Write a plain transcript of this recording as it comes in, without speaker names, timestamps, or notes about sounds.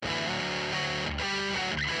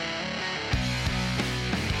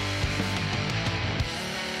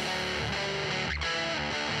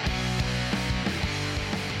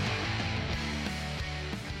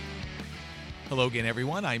Hello again,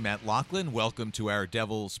 everyone. I'm Matt Lachlan. Welcome to our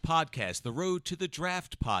Devils podcast, the Road to the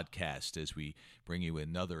Draft podcast, as we bring you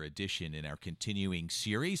another edition in our continuing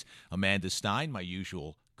series. Amanda Stein, my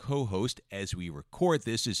usual co-host, as we record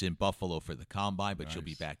this, is in Buffalo for the Combine, but she'll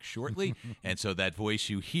be back shortly. And so that voice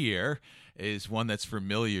you hear is one that's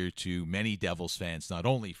familiar to many Devils fans, not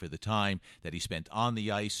only for the time that he spent on the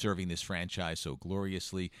ice serving this franchise so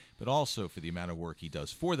gloriously, but also for the amount of work he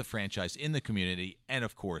does for the franchise in the community and,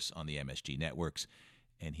 of course, on the MSG networks.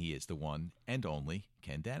 And he is the one and only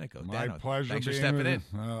Ken Daneyko. My pleasure. Thanks for being stepping with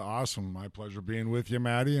in. Awesome. My pleasure being with you,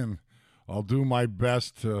 Maddie, and I'll do my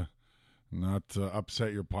best to not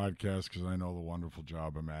upset your podcast because I know the wonderful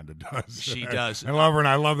job Amanda does. She does. I love her, and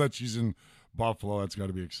I love that she's in Buffalo. That's got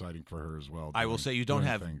to be exciting for her as well. I will say you don't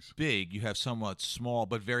have things. big, you have somewhat small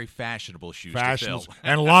but very fashionable shoes to fill.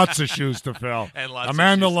 And lots of shoes to fill. And lots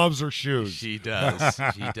Amanda of shoes. loves her shoes. She does.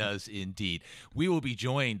 She does indeed. We will be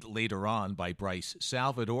joined later on by Bryce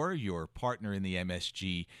Salvador, your partner in the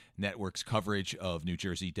MSG Network's coverage of New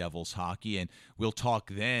Jersey Devils hockey, and we'll talk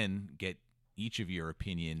then, get each of your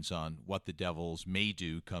opinions on what the Devils may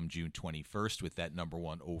do come June 21st with that number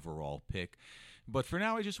one overall pick. But for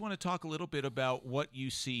now, I just want to talk a little bit about what you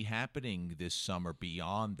see happening this summer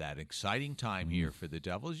beyond that exciting time here for the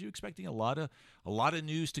Devils. You expecting a lot of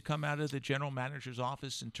news to come out of the general manager's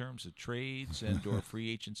office in terms of trades and or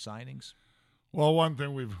free agent signings? Well, one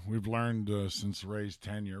thing we've learned since Ray's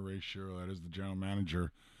tenure, Ray Shero, that is the general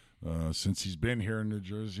manager, since he's been here in New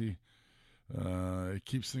Jersey, it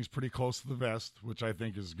keeps things pretty close to the vest, which I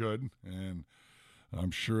think is good, and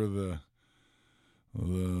I'm sure the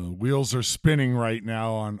wheels are spinning right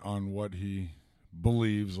now on what he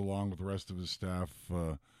believes, along with the rest of his staff,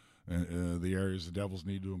 the areas the Devils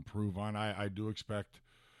need to improve on. I do expect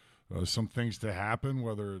some things to happen,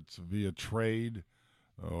 whether it's via trade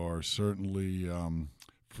or certainly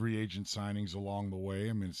free agent signings along the way.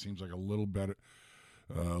 I mean, it seems like a little better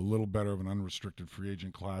of an unrestricted free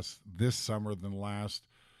agent class this summer than last.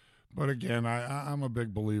 But again, I'm a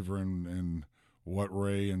big believer in what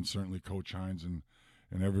Ray and certainly Coach Hines and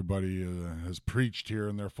everybody has preached here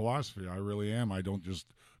in their philosophy. I really am. I don't just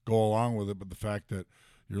go along with it, but the fact that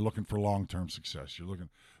you're looking for long-term success.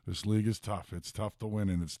 This league is tough. It's tough to win,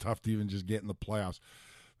 and it's tough to even just get in the playoffs.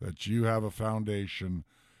 That you have a foundation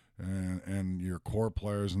and your core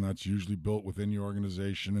players, and that's usually built within your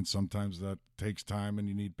organization, and sometimes that takes time and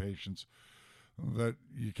you need patience, that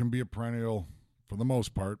you can be a perennial, for the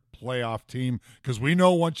most part, playoff team, because we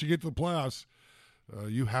know once you get to the playoffs,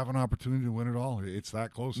 you have an opportunity to win it all. It's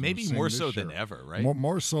that close. Maybe more so than ever, right?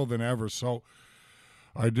 More so than ever. So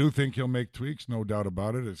I do think he'll make tweaks, no doubt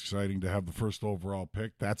about it. It's exciting to have the first overall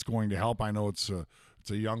pick. That's going to help. I know it's a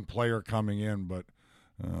young player coming in, but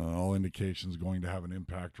all indications going to have an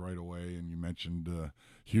impact right away. And you mentioned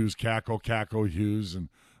Hughes, Kako, Hughes, and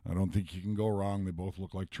I don't think you can go wrong. They both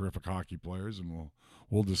look like terrific hockey players, and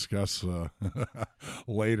we'll discuss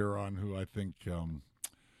later on who I think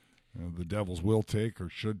the Devils will take or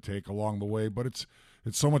should take along the way. But it's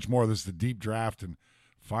so much more. This is the deep draft and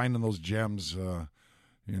finding those gems. We're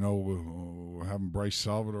having Bryce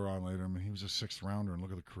Salvador on later. I mean, he was a sixth rounder, and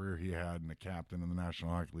look at the career he had and the captain in the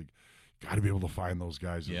National Hockey League. Got to be able to find those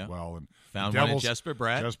guys as well. And found Devils, one in Jesper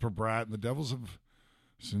Bratt. And the Devils have,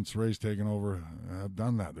 since Ray's taken over, have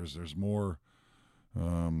done that. There's more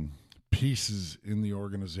pieces in the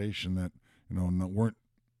organization that weren't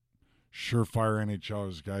surefire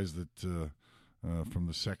NHLers, guys that from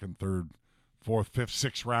the second, third, fourth, fifth,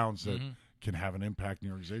 sixth rounds that can have an impact in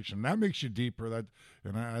the organization. And that makes you deeper.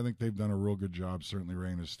 And I think they've done a real good job, certainly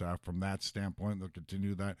Ray and his staff, from that standpoint. They'll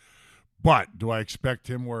continue that. But do I expect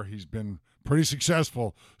him, where he's been pretty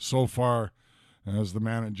successful so far as the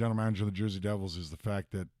general manager of the Jersey Devils, is the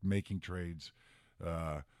fact that making trades,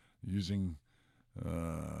 using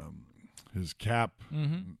his cap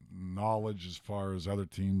knowledge as far as other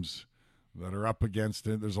teams that are up against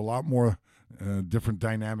it. There's a lot more different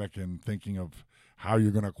dynamic in thinking of how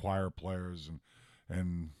you're going to acquire players, and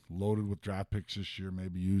loaded with draft picks this year,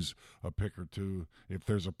 maybe use a pick or two if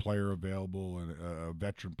there's a player available, and a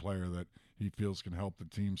veteran player that he feels can help the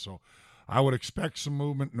team. So I would expect some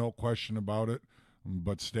movement, no question about it,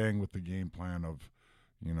 but staying with the game plan of,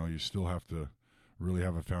 you still have to really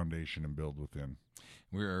have a foundation and build within.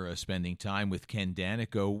 We're spending time with Ken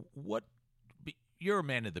Daneyko. You're a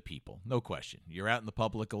man of the people, no question. You're out in the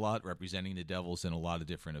public a lot, representing the Devils in a lot of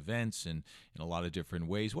different events and in a lot of different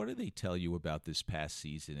ways. What do they tell you about this past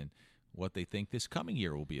season and what they think this coming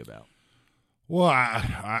year will be about? Well,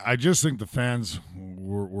 I just think the fans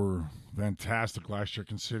were fantastic last year,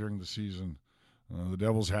 considering the season the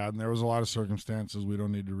Devils had, and there was a lot of circumstances. We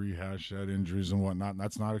don't need to rehash that, injuries and whatnot. And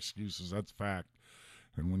that's not excuses. That's fact.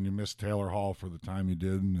 And when you missed Taylor Hall for the time you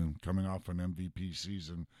did, and coming off an MVP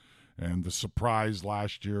season, and the surprise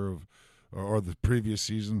last year or the previous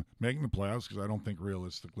season making the playoffs, because I don't think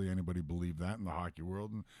realistically anybody believed that in the hockey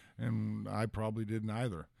world, and I probably didn't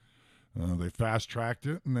either. They fast-tracked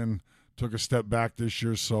it and then took a step back this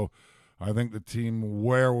year. So I think the team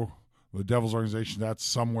where the Devils organization, that's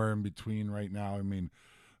somewhere in between right now. I mean,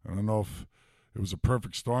 I don't know if it was a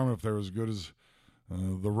perfect storm, if they're as good as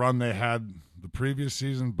the run they had the previous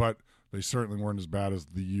season, but they certainly weren't as bad as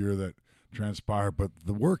the year that transpired. But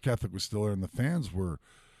the work ethic was still there, and the fans were,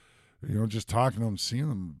 just talking to them, seeing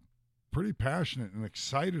them, pretty passionate and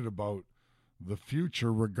excited about the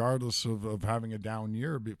future, regardless of having a down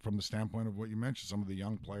year, from the standpoint of what you mentioned, some of the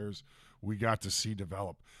young players we got to see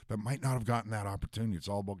develop that might not have gotten that opportunity. It's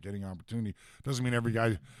all about getting opportunity. Doesn't mean every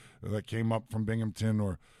guy that came up from Binghamton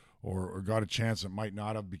or got a chance that might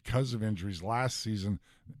not have because of injuries last season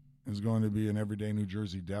is going to be an everyday New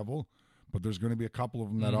Jersey Devil, but there's going to be a couple of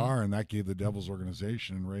them that are, and that gave the Devils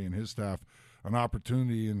organization and Ray and his staff an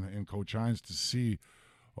opportunity and Coach Hines to see,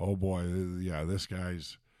 oh boy, yeah, this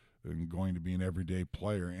guy's going to be an everyday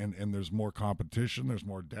player. And there's more competition, there's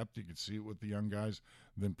more depth. You can see it with the young guys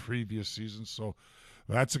than previous seasons. So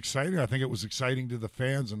that's exciting. I think it was exciting to the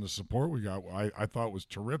fans, and the support we got, I thought was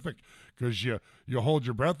terrific, because you hold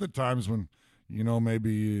your breath at times when,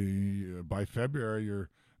 maybe by February you're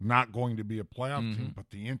not going to be a playoff team,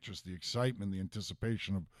 but the interest, the excitement, the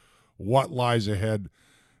anticipation of what lies ahead,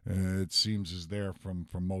 it seems is there from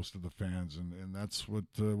most of the fans, and that's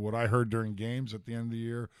what I heard during games at the end of the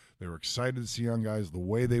year. They were excited to see young guys, the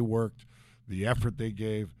way they worked, the effort they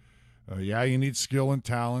gave. Yeah, you need skill and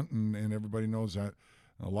talent, and everybody knows that.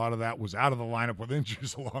 A lot of that was out of the lineup with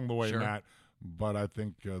injuries along the way, Sure. Matt. But I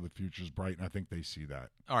think the future's bright, and I think they see that.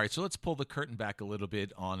 All right, so let's pull the curtain back a little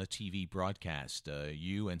bit on a TV broadcast.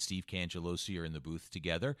 You and Steve Cangelosi are in the booth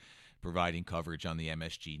together, providing coverage on the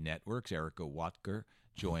MSG networks. Erica Watker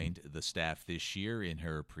joined the staff this year in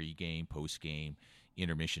her pregame, postgame,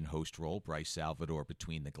 intermission host role. Bryce Salvador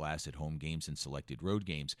between the glass at home games and selected road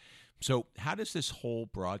games. So how does this whole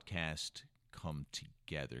broadcast come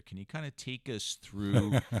together? Can you kind of take us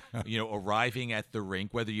through, arriving at the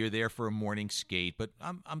rink, whether you're there for a morning skate, but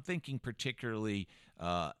I'm thinking particularly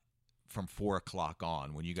from 4 o'clock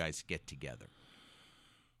on when you guys get together.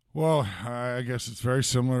 Well, I guess it's very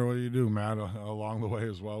similar to what you do, Matt, along the way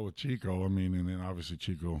as well with Chico. I mean, and then obviously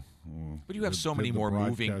Chico. But you have so many more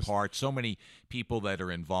moving parts, so many people that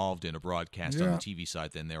are involved in a broadcast on the TV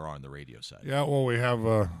side than there are on the radio side. Yeah, well, we have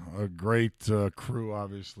a great crew,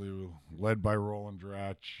 obviously, led by Roland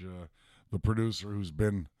Dratch, the producer who's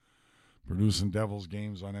been producing Devils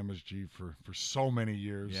games on MSG for so many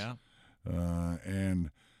years. Yeah.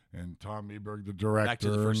 And Tom Eberg, the director, back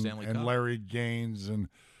to the first Stanley Cup. And Larry Gaines, and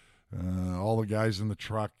all the guys in the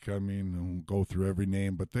truck. I mean, we'll go through every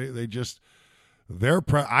name, but they just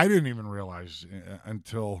I didn't even realize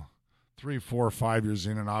until 3, 4, 5 years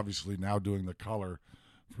in, and obviously now doing the color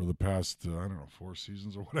for the past 4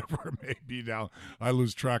 seasons or whatever it may be now. I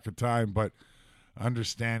lose track of time, but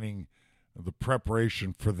understanding the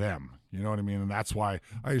preparation for them, you know what I mean? And that's why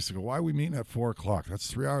I used to go, why are we meeting at 4 o'clock?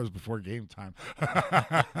 That's 3 hours before game time.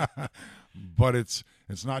 But it's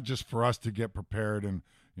not just for us to get prepared. And,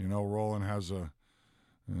 Roland has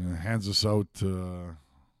hands us out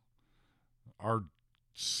our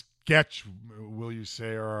sketch, will you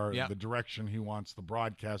say, or the direction he wants the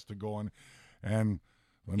broadcast to go in. And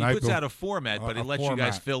he puts out a format, but it lets you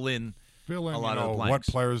guys fill in a lot of the blanks. What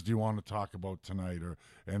players do you want to talk about tonight?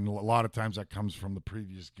 And a lot of times that comes from the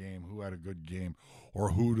previous game, who had a good game,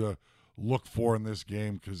 or who to look for in this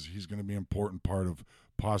game, because he's going to be an important part of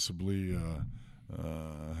possibly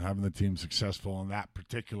having the team successful on that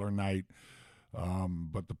particular night.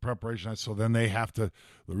 But the preparation, so then they have to,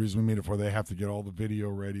 the reason we meet it for, they have to get all the video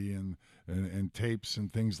ready and tapes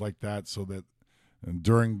and things like that, so that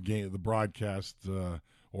during the broadcast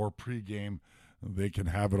or pregame, they can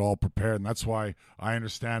have it all prepared. And that's why I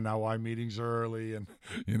understand now why meetings are early. And,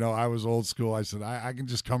 I was old school. I said, I can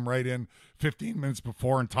just come right in 15 minutes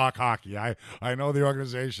before and talk hockey. I know the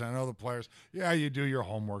organization. I know the players. Yeah, you do your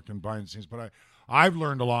homework and behind the scenes. But I've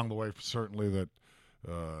learned along the way, certainly, that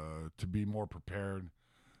to be more prepared.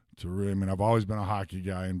 I've always been a hockey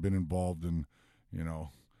guy and been involved in,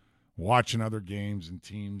 watching other games and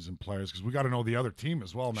teams and players, because we got to know the other team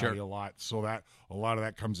as well, Matty, a lot. So that a lot of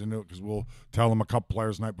that comes into it, because we'll tell them a couple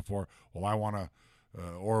players the night before, well, I want to,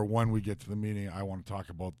 or when we get to the meeting, I want to talk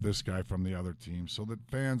about this guy from the other team, so that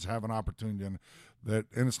fans have an opportunity. And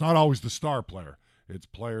it's not always the star player. It's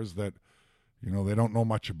players that, they don't know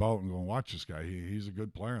much about, and going, watch this guy. He's a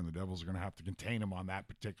good player, and the Devils are going to have to contain him on that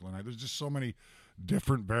particular night. There's just so many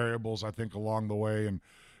different variables, I think, along the way, and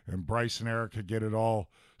Bryce and Eric could get it all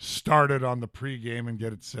started on the pregame and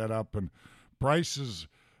get it set up. And Bryce is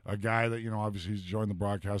a guy that, obviously he's joined the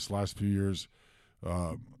broadcast the last few years.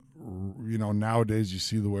 Nowadays you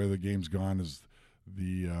see the way the game's gone is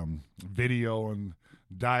the video and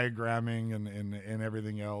diagramming and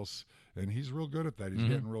everything else. And he's real good at that. He's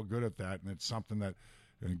getting real good at that. And it's something that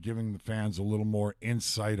giving the fans a little more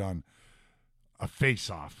insight on a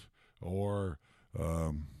face-off or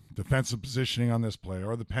defensive positioning on this play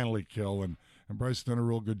or the penalty kill. And Bryce done a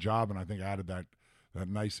real good job, and I think added that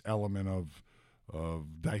nice element of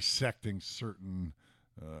dissecting certain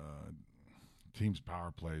teams'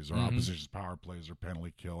 power plays or opposition's power plays or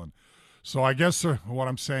penalty kill. And so I guess what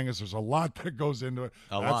I'm saying is there's a lot that goes into it.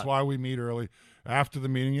 That's why we meet early. After the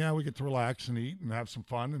meeting, we get to relax and eat and have some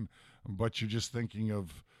fun. But you're just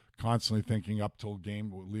constantly thinking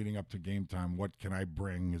leading up to game time, what can I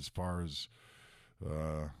bring as far as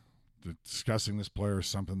discussing this player is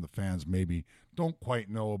something the fans maybe don't quite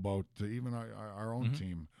know about even our own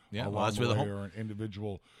team. Yeah, along the way, or an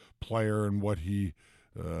individual player and what he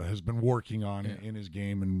has been working on in his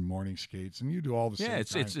game and morning skates, and you do all the same.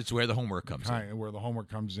 It's where the homework comes in. Where the homework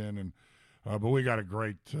comes in, and but we got a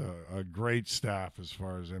great staff as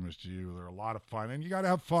far as MSGU. They're a lot of fun, and you got to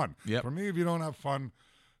have fun. Yep. For me, if you don't have fun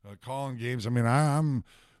calling games, I mean, I'm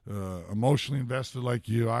emotionally invested like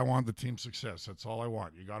you. I want the team success. That's all I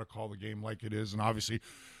want. You got to call the game like it is, and obviously,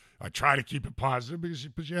 I try to keep it positive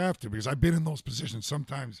because you have to. Because I've been in those positions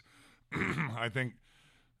sometimes. I think.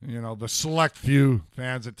 The select few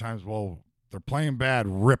fans at times, they're playing bad,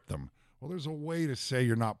 rip them. Well, there's a way to say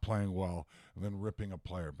you're not playing well and then ripping a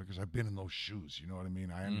player because I've been in those shoes. You know what I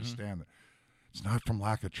mean? I understand that. It's not from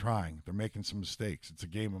lack of trying. They're making some mistakes. It's a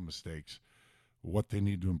game of mistakes. What they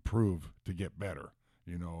need to improve to get better,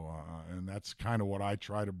 and that's kind of what I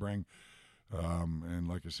try to bring. And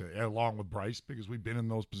like I said, along with Bryce, because we've been in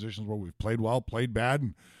those positions where we've played well, played bad,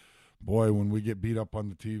 and boy, when we get beat up on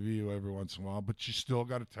the TV every once in a while, but you still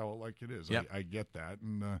got to tell it like it is. Yep. I get that,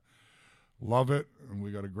 and love it. And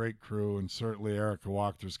we got a great crew, and certainly Erica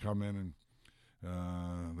Wachter's come in,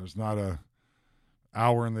 and there's not a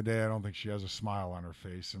hour in the day I don't think she has a smile on her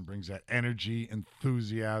face and brings that energy,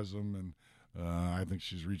 enthusiasm, and I think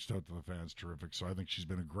she's reached out to the fans terrific. So I think she's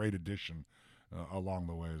been a great addition along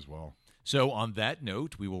the way as well. So on that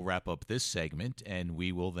note, we will wrap up this segment, and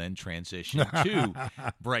we will then transition to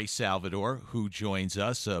Bryce Salvador, who joins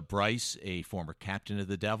us. Bryce, a former captain of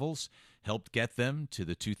the Devils, helped get them to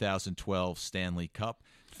the 2012 Stanley Cup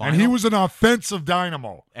final. And he was an offensive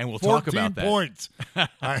dynamo. And we'll talk about that. 14 points.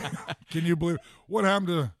 Can you believe what happened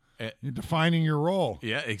to defining your role?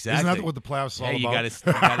 Yeah, exactly. Isn't that what the playoffs is all about? You got to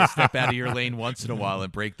step out of your lane once in a while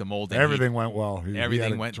and break the mold. Everything went well.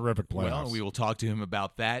 Everything went terrific playoffs. Well, we will talk to him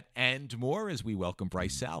about that and more as we welcome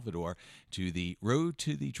Bryce Salvador to the Road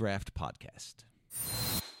to the Draft podcast.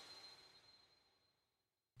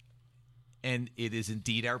 And it is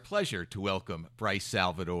indeed our pleasure to welcome Bryce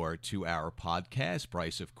Salvador to our podcast.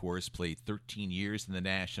 Bryce, of course, played 13 years in the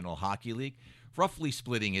National Hockey League, roughly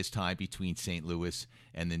splitting his time between St. Louis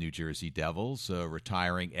and the New Jersey Devils,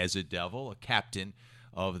 retiring as a Devil, a captain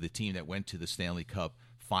of the team that went to the Stanley Cup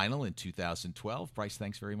final in 2012. Bryce,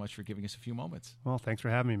 thanks very much for giving us a few moments. Well, thanks for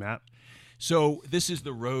having me, Matt. So this is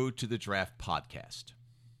the Road to the Draft podcast.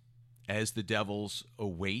 As the Devils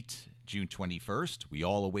await June 21st, we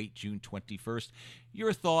all await June 21st,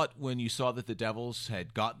 your thought when you saw that the Devils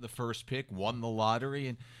had gotten the first pick, won the lottery,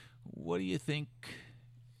 and what do you think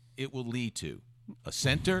it will lead to? A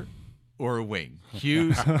center or a wing?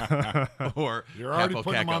 Hughes or You're already Capo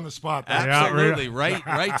putting Caco? him on the spot. Absolutely,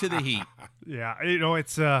 right to the heat. Yeah,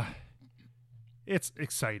 it's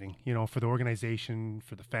exciting, for the organization,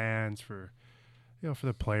 for the fans, for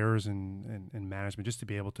the players and management, just to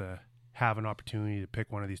be able to have an opportunity to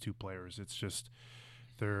pick one of these two players. It's just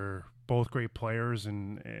they're both great players,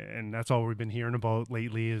 and that's all we've been hearing about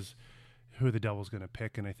lately is who the Devil's going to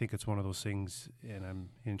pick. And I think it's one of those things, and I'm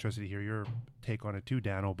interested to hear your take on it too,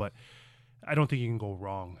 Dano, but I don't think you can go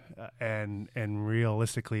wrong. And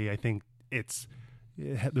realistically, I think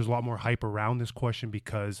there's a lot more hype around this question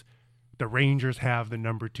because the Rangers have the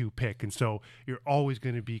number 2 pick. And so you're always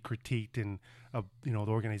going to be critiqued in, the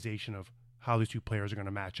organization of how these two players are going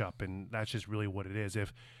to match up. And that's just really what it is.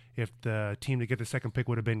 If the team to get the second pick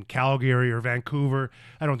would have been Calgary or Vancouver,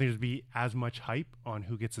 I don't think there'd be as much hype on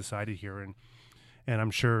who gets decided here. And I'm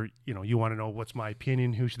sure, you want to know what's my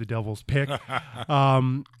opinion, who should the Devils pick. That's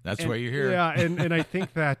why you're here. Yeah, and I think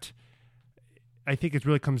it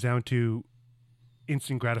really comes down to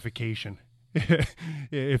instant gratification.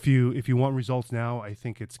 if you want results now, I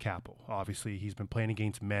think it's Capo. Obviously, he's been playing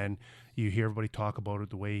against men. You hear everybody talk about it,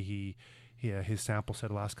 the way his sample set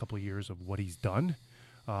the last couple of years of what he's done.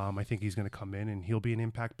 I think he's going to come in and he'll be an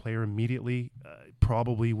impact player immediately,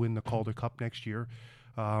 probably win the Calder Cup next year.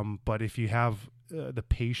 But if you have the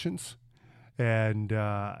patience, and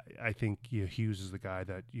I think Hughes is the guy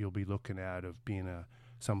that you'll be looking at of being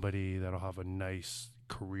somebody that'll have a nice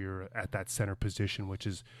career at that center position, which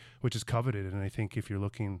is coveted. And I think if you're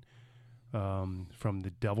looking from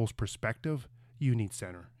the Devils' perspective, you need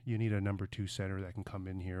center. You need a number 2 center that can come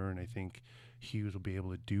in here, and I think Hughes will be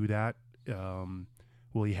able to do that.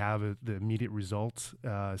 Will he have the immediate results,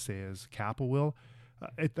 say as Capo will?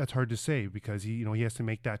 That's hard to say because he has to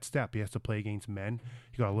make that step. He has to play against men.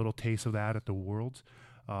 He got a little taste of that at the Worlds,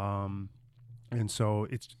 and so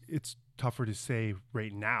it's tougher to say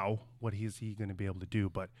right now what he going to be able to do.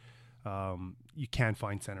 But you can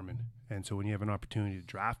find centermen, and so when you have an opportunity to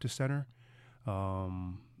draft a center,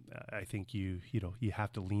 I think you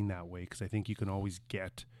have to lean that way because I think you can always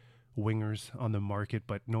get wingers on the market,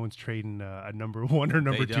 but no one's trading a number 1 or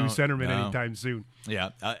number 2 centerman anytime soon.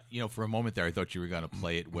 Yeah, for a moment there, I thought you were going to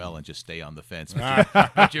play it well and just stay on the fence,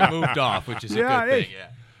 but you moved off, which is a good thing.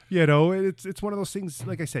 Yeah, it's one of those things.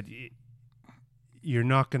 Like I said, you're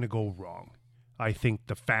not going to go wrong. I think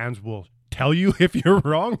the fans will tell you if you're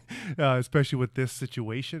wrong, especially with this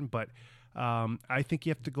situation. But I think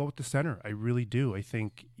you have to go with the center. I really do. I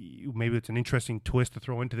think maybe it's an interesting twist to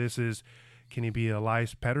throw into this is, can he be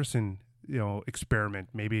Elias Pettersson, experiment?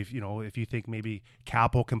 Maybe if you think maybe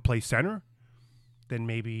Capo can play center, then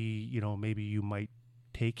maybe you might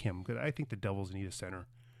take him. Because I think the Devils need a center.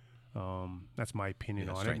 That's my opinion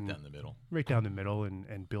on it. Right down the middle. Right down the middle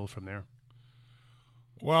and build from there.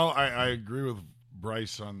 Well, I agree with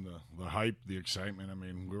Bryce on the hype, the excitement. I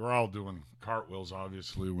mean, we were all doing cartwheels,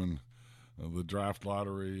 obviously, when the draft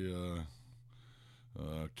lottery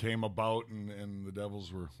came about and the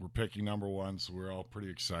Devils were picking number 1, so we're all pretty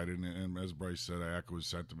excited. And as Bryce said, I echo his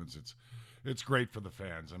sentiments. It's great for the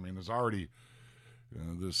fans. I mean, there's already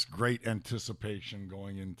this great anticipation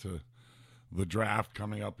going into the draft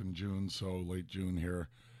coming up in June, so late June here.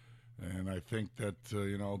 And I think that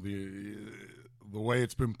the way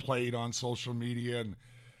it's been played on social media and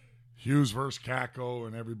Hughes versus Kakko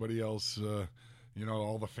and everybody else,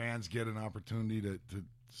 all the fans get an opportunity to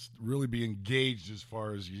really be engaged as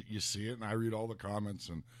far as you see it. And I read all the comments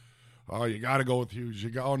and, oh, you got to go with Hughes.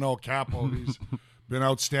 Oh, no, Capo, he's been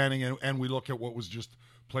outstanding. And we look at what was just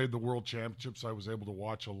played the World Championships. I was able to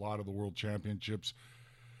watch a lot of the World Championships.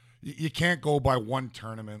 You can't go by one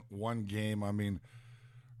tournament, one game. I mean,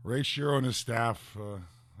 Ray Shero and his staff,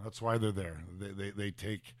 that's why they're there. They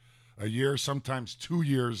take a year, sometimes 2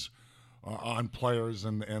 years on players,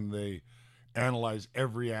 and they analyze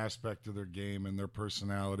every aspect of their game and their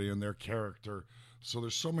personality and their character. So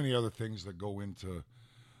there's so many other things that go into,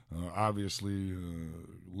 obviously,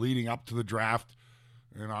 leading up to the draft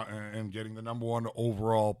and getting the number 1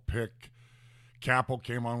 overall pick. Capo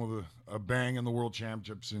came on with a bang in the World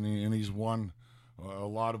Championships, and he's won a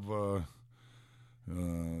lot of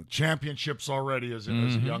championships already as a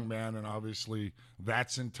young man, and obviously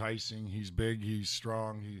that's enticing. He's big, he's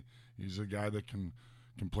strong, he's a guy that can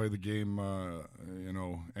play the game,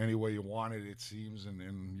 any way you want it, it seems,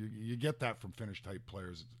 and you get that from Finnish-type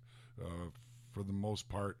players for the most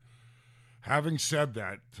part. Having said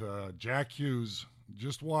that, Jack Hughes,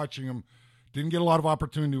 just watching him, didn't get a lot of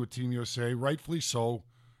opportunity with Team USA, rightfully so,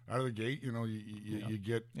 out of the gate. You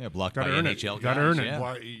get blocked by NHL guys. Got to earn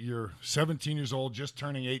it. You're 17 years old, just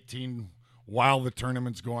turning 18 while the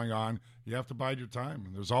tournament's going on. You have to bide your time.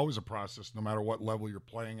 And there's always a process, no matter what level you're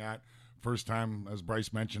playing at. First time, as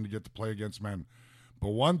Bryce mentioned, to get to play against men. But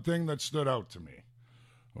one thing that stood out to me,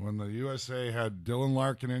 when the USA had Dylan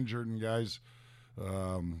Larkin injured and guys,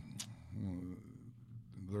 their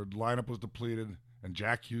lineup was depleted, and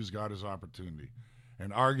Jack Hughes got his opportunity.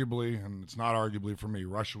 And arguably, and it's not arguably for me,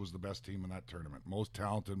 Russia was the best team in that tournament. Most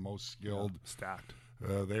talented, most skilled. Stacked.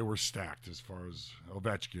 They were stacked as far as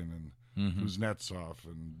Ovechkin and Kuznetsov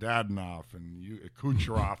and Dadonov and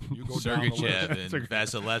Kucherov. And you go Sergachev and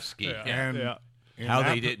Vasilevsky. And how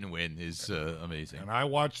they didn't win is amazing. And I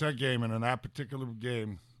watched that game, and in that particular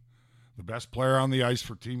game, the best player on the ice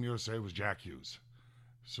for Team USA was Jack Hughes.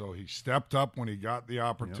 So he stepped up when he got the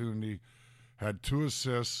opportunity, had 2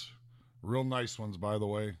 assists, real nice ones, by the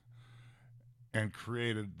way, and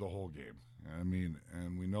created the whole game. I mean,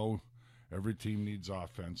 and we know every team needs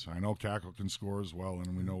offense. I know Kakko can score as well,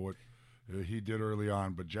 and we know what he did early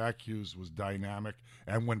on, but Jack Hughes was dynamic.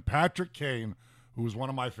 And when Patrick Kane, who was one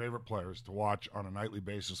of my favorite players to watch on a nightly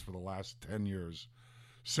basis for the last 10 years,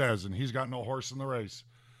 says, and he's got no horse in the race,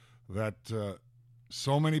 that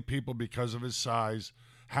so many people, because of his size,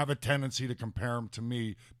 have a tendency to compare him to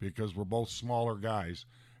me because we're both smaller guys.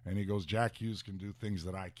 And he goes, Jack Hughes can do things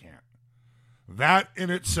that I can't. That in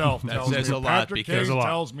itself That tells says me. a lot, Patrick because Kane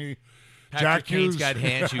tells me Patrick Jack Kane's Hughes got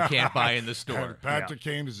hands you can't buy in the store. Patrick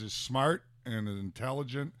Kane is as smart and as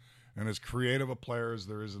intelligent and as creative a player as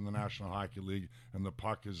there is in the National Hockey League, and the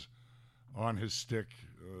puck is on his stick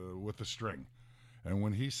with a string. And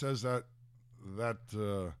when he says that,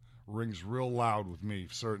 that rings real loud with me,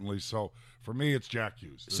 certainly. So for me, it's Jack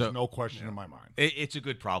Hughes. There's no question in my mind. It's a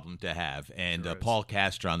good problem to have. And Paul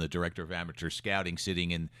Castron, the director of amateur scouting,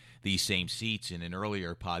 sitting in these same seats in an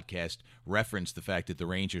earlier podcast, referenced the fact that the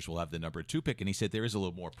Rangers will have the number 2 pick, and he said there is a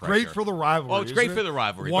little more pressure. Great for the rivalry. Oh, it's great for the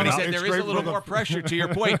rivalry. But he said there is a little more pressure, to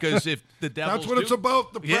your point, because if the Devils That's what it's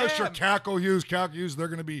about, the pressure. Yeah. Kakko Hughes, they're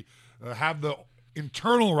going to be have the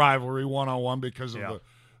internal rivalry one-on-one because of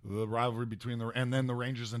the rivalry between and then the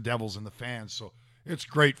Rangers and Devils and the fans. So it's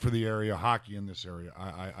great for the area, hockey in this area.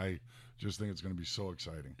 I just think it's going to be so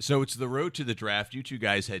exciting. So it's the road to the draft. You two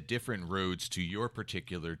guys had different roads to your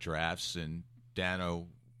particular drafts, and Dano,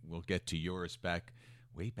 we'll get to yours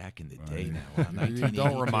way back in the day now. You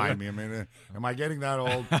don't remind me. I mean, am I getting that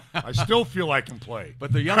old? I still feel I can play.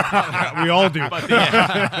 But the young we all do.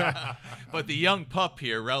 But the young pup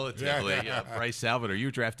here, relatively, Bryce Salvador, you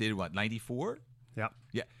were drafted in what, 94? Yeah.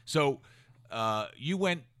 Yeah. So you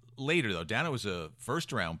went later, though. Dano was a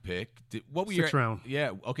first-round pick. What were Sixth round.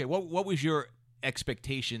 Yeah. Okay. What was your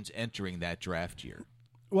expectations entering that draft year?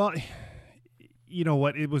 Well, you know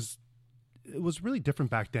what? It was really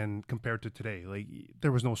different back then compared to today. Like,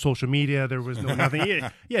 there was no social media. There was no nothing.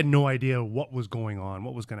 You had no idea what was going on,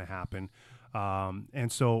 what was going to happen.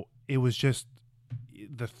 And so it was just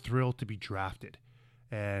the thrill to be drafted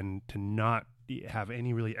and to not have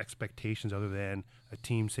any really expectations other than a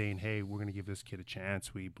team saying, hey, we're going to give this kid a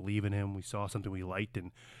chance. We believe in him. We saw something we liked.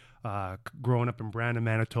 And growing up in Brandon,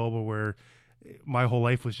 Manitoba, where my whole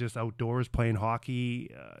life was just outdoors playing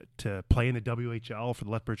hockey, to play in the WHL for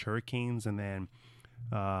the Lethbridge Hurricanes, and then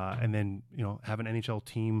have an NHL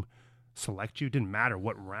team select you. It didn't matter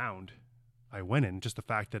what round I went in, just the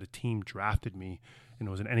fact that a team drafted me and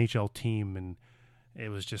it was an NHL team, and it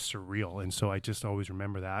was just surreal. And so I just always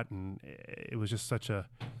remember that, and it was just such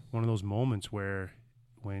one of those moments where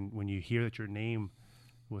when you hear that your name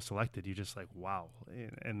was selected, you're just like, wow.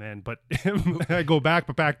 And then, but I go back,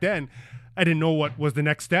 but back then I didn't know what was the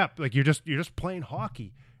next step. Like, you're just playing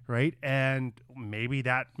hockey, right? And maybe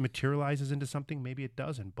that materializes into something, maybe it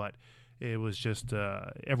doesn't, but it was just,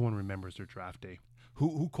 everyone remembers their draft day.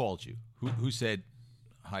 Who called you? Who said,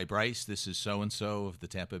 hi, Bryce, this is so-and-so of the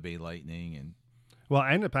Tampa Bay Lightning? And well,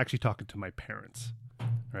 I ended up actually talking to my parents,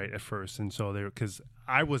 right, at first. And so because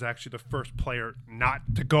I was actually the first player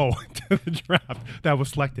not to go to the draft that was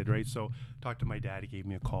selected, right? So talked to my dad. He gave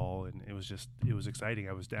me a call, and it was exciting.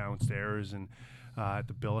 I was downstairs and at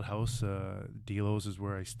the billet house. Delos is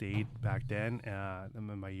where I stayed back then.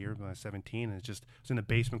 In my year when I was 17, and I was in the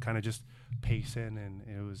basement, kind of just pacing, and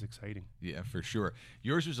it was exciting. Yeah, for sure.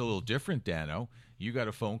 Yours was a little different, Dano. You got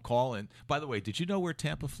a phone call, and by the way, did you know where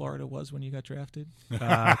Tampa, Florida was when you got drafted?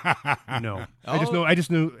 No, I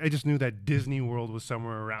just knew that Disney World was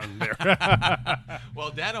somewhere around there.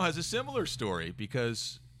 Well, Dano has a similar story,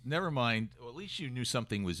 because never mind. Well, at least you knew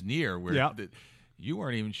something was near. You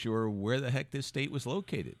weren't even sure where the heck this state was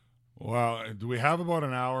located. Well, do we have about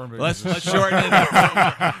an hour? Let's shorten it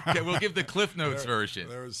up. Okay, we'll give the Cliff Notes version.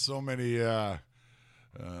 There was so many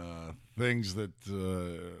things that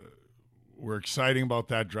were exciting about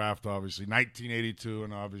that draft, obviously. 1982,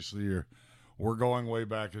 and obviously we're going way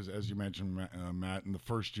back, as you mentioned, Matt. In the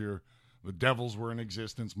first year, the Devils were in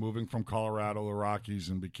existence, moving from Colorado, the Rockies,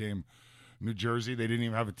 and became New Jersey. They didn't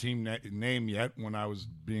even have a team name yet when I was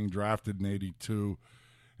being drafted in 82.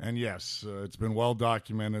 And yes, it's been well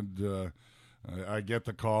documented. I get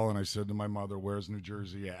the call, and I said to my mother, "Where's New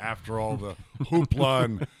Jersey?" After all the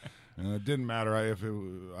hoopla, and it didn't matter.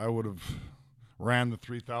 I would have ran the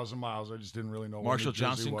 3,000 miles. I just didn't really know. Marshall where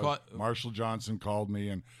New Jersey Johnson was. Marshall Johnson called me,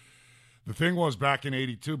 and the thing was, back in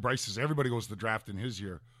 82, Bryce says everybody goes to the draft in his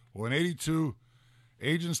year. Well, in 82,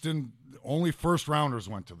 agents didn't. Only first rounders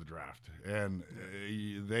went to the draft, and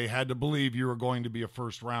they had to believe you were going to be a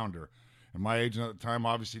first rounder. And my agent at the time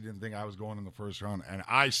obviously didn't think I was going in the first round, and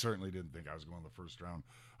I certainly didn't think I was going in the first round.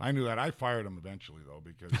 I knew that. I fired him eventually, though,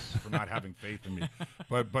 because for not having faith in me.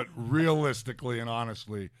 But realistically and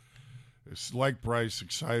honestly, it's like Bryce,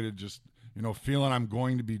 excited, just feeling I'm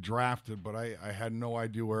going to be drafted, but I had no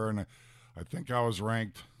idea where. And I think I was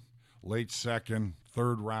ranked late second,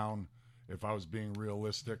 third round, if I was being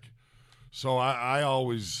realistic. So I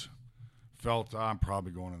always felt I'm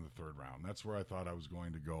probably going in the third round. That's where I thought I was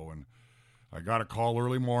going to go. And I got a call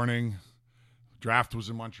early morning. Draft was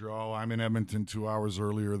in Montreal. I'm in Edmonton 2 hours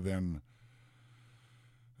earlier than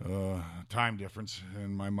time difference.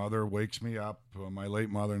 And my mother wakes me up. My late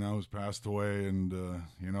mother now has passed away. And,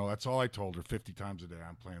 that's all I told her 50 times a day.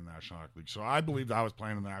 I'm playing the National Hockey League. So I believed I was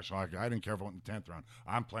playing in the National Hockey League. I didn't care if I went in the 10th round.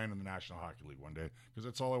 I'm playing in the National Hockey League one day because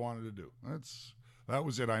that's all I wanted to do. That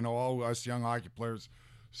was it. I know all us young hockey players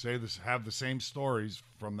have the same stories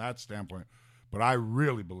from that standpoint. But I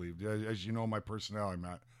really believed, as you know, my personality,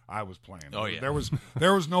 Matt, I was playing. Oh, yeah.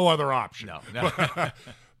 There was no other option. No.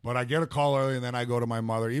 But I get a call early, and then I go to my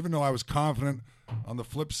mother. Even though I was confident, on the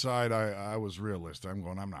flip side, I was realistic.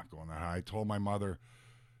 I'm not going that high. I told my mother,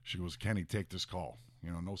 she goes, Kenny, take this call.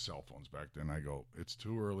 No cell phones back then. I go, it's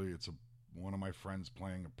too early. It's one of my friends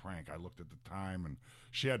playing a prank. I looked at the time, and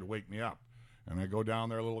she had to wake me up. And I go down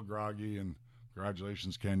there a little groggy, and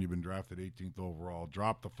congratulations, Ken, you've been drafted 18th overall.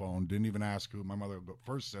 Drop the phone. Didn't even ask who. My mother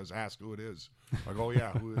first says, ask who it is. I go,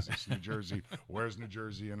 yeah, who is this? New Jersey. Where's New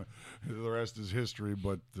Jersey? And the rest is history,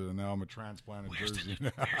 but now I'm a transplant in Jersey.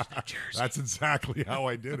 Where's New Jersey? That's exactly how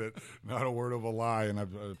I did it. Not a word of a lie, and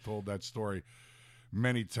I've told that story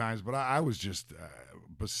many times. But I was just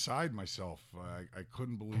beside myself. I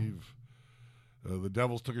couldn't believe the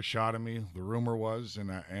Devils took a shot at me. The rumor was, and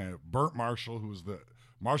Bert Marshall, who was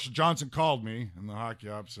Marshall Johnson called me in the hockey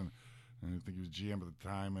ops, and I think he was GM at the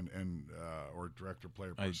time, and or director,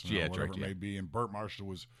 player, personnel, whatever it may be. And Bert Marshall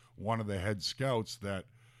was one of the head scouts that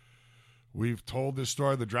we've told this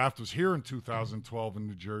story. The draft was here in 2012 in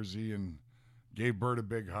New Jersey, and gave Bert a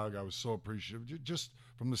big hug. I was so appreciative, just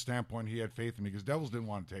from the standpoint he had faith in me, because Devils didn't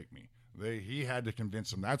want to take me. He had to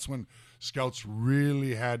convince them. That's when scouts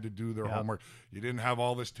really had to do their homework. You didn't have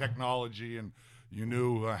all this technology, and you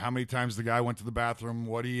knew how many times the guy went to the bathroom,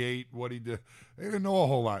 what he ate, what he did. They didn't know a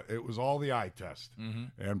whole lot. It was all the eye test.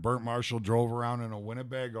 Mm-hmm. And Bert Marshall drove around in a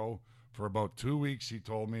Winnebago for about 2 weeks, he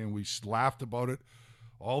told me, and we laughed about it.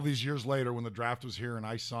 All these years later, when the draft was here and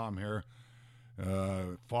I saw him here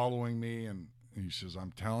following me, and he says,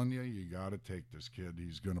 I'm telling you, you got to take this kid.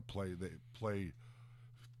 He's going to play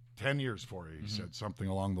 10 years for you. He said something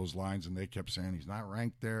along those lines, and they kept saying he's not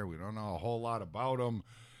ranked there. We don't know a whole lot about him.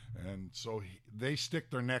 And so they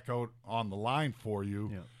stick their neck out on the line for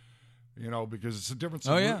you, because it's a difference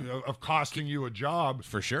of costing you a job.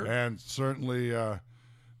 For sure. And certainly I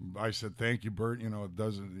said, thank you, Bert. It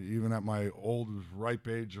doesn't, even at my old, ripe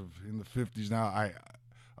age of in the 50s now, I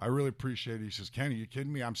really appreciate it. He says, Kenny, you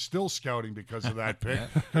kidding me? I'm still scouting because of that pick,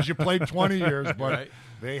 because you played 20 years, but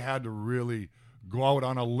they had to really go out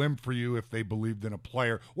on a limb for you if they believed in a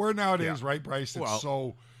player. Where nowadays, right, Bryce, it's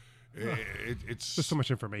there's so much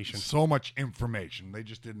information. So much information. They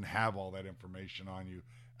just didn't have all that information on you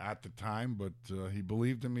at the time, but he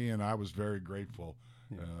believed in me, and I was very grateful.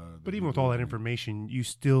 But even with all that information, you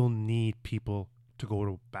still need people to go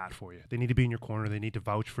to bat for you. They need to be in your corner. They need to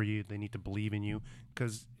vouch for you. They need to believe in you,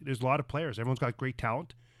 because there's a lot of players. Everyone's got great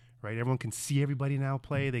talent, right? Everyone can see everybody now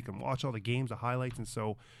play. They can watch all the games, the highlights, and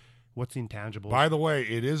so what's the intangible? By the way,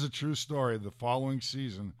 it is a true story. The following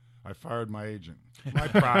season, I fired my agent. My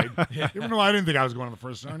pride. Even though I didn't think I was going to the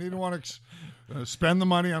first round. He didn't want to spend the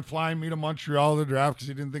money on flying me to Montreal to the draft because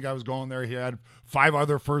he didn't think I was going there. He had 5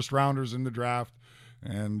 other first-rounders in the draft.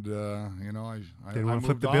 And, I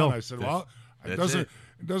moved on. Bill. I said,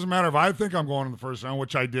 it doesn't matter if I think I'm going in the first round,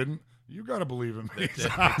 which I didn't. You got to believe in me.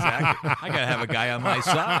 Exactly. I got to have a guy on my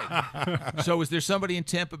side. So is there somebody in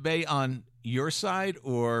Tampa Bay on your side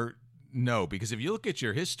or no? Because if you look at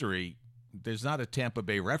your history, there's not a Tampa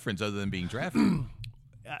Bay reference other than being drafted.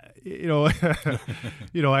 I've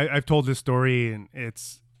told this story, and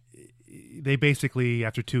they basically,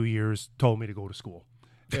 after 2 years, told me to go to school.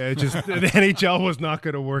 The NHL was not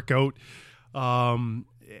going to work out. And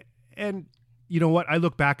you know what? I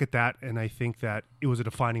look back at that, and I think that it was a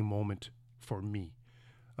defining moment for me.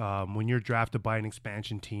 When you're drafted by an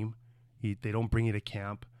expansion team, they don't bring you to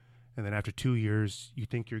camp, and then after 2 years, you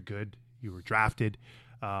think you're good. You were drafted.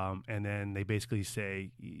 And then they basically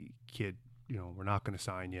say, kid, we're not going to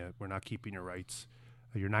sign you. We're not keeping your rights.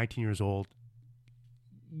 You're 19 years old.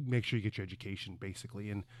 Make sure you get your education, basically.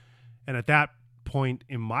 And at that point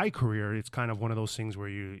in my career, it's kind of one of those things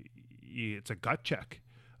where it's a gut check.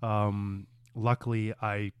 Luckily,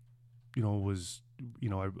 I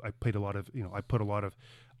played a lot of, I put a lot of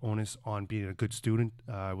onus on being a good student.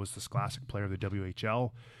 I was the Scholastic Player of the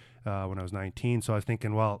WHL. When I was 19. So I was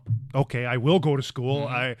thinking, well, okay, I will go to school.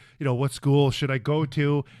 What school should I go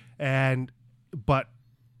to? But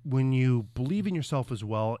when you believe in yourself as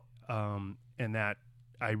well, and that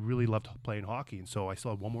I really loved playing hockey. And so I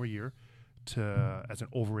still had 1 more year as an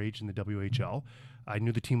overage in the WHL. I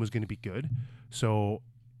knew the team was going to be good, so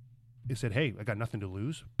I said, "Hey, I got nothing to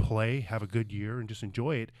lose. Play, have a good year, and just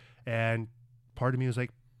enjoy it." And part of me was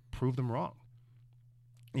like, "Prove them wrong."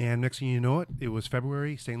 And next thing you know, it was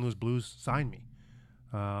February. St. Louis Blues signed me,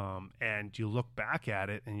 and you look back at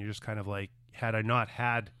it, and you're just kind of like, had I not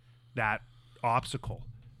had that obstacle,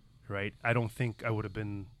 right? I don't think I would have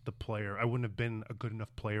been the player. I wouldn't have been a good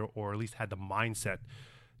enough player, or at least had the mindset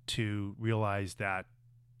to realize that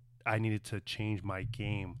I needed to change my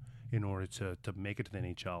game in order to make it to the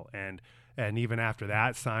NHL. And even after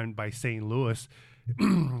that, signed by St. Louis,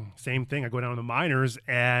 same thing. I go down to the minors,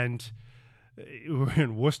 and we're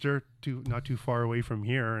in Worcester, not too far away from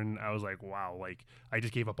here, and I was like, wow, like I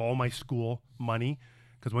just gave up all my school money,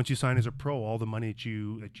 because once you sign as a pro, all the money that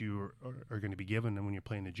you are going to be given, and when you're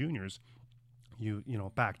playing the juniors, you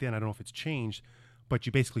know back then, I don't know if it's changed, but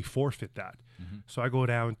you basically forfeit that. Mm-hmm. So I go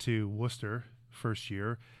down to Worcester first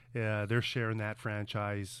year. They're sharing that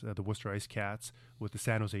franchise, the Worcester Ice Cats, with the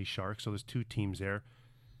San Jose Sharks. So there's two teams there.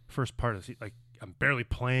 First part of like I'm barely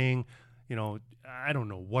playing. You know, I don't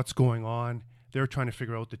know what's going on. They're trying to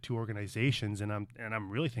figure out the two organizations, and I'm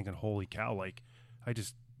really thinking, holy cow! Like,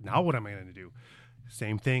 now what am I going to do?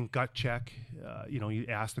 Same thing, gut check. You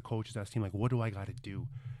ask the coaches, ask the team, like, what do I got to do?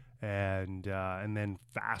 And then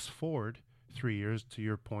fast forward 3 years to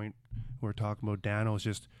your point, we're talking about Dano. It's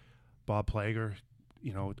just Bob Plager,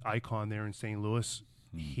 icon there in St. Louis.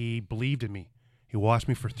 He believed in me. He watched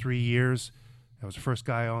me for 3 years. I was the first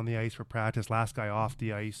guy on the ice for practice, last guy off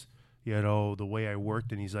the ice. The way I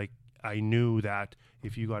worked, and he's like, I knew that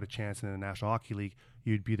if you got a chance in the National Hockey League,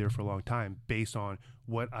 you'd be there for a long time based on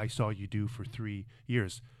what I saw you do for 3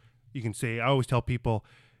 years. You can say, I always tell people,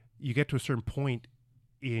 you get to a certain point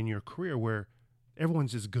in your career where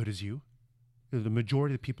everyone's as good as you. The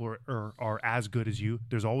majority of the people are as good as you.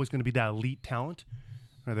 There's always going to be that elite talent,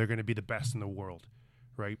 or they're going to be the best in the world,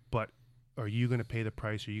 right? But are you going to pay the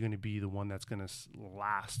price? Are you going to be the one that's going to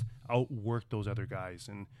outwork those other guys?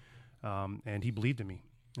 And he believed in me.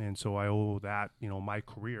 And so I owe that, my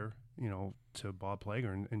career, to Bob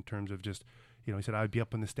Plager in terms of just, he said I'd be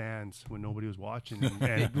up in the stands when nobody was watching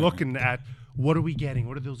and looking at what are we getting?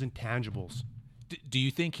 What are those intangibles? Do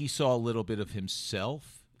you think he saw a little bit of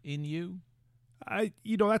himself in you? I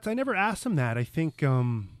never asked him that. I think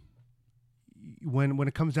when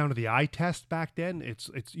it comes down to the eye test back then, it's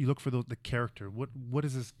you look for the character. What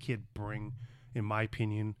does this kid bring, in my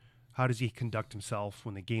opinion? How does he conduct himself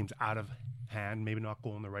when the game's out of hand, maybe not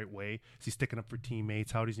going the right way? Is he sticking up for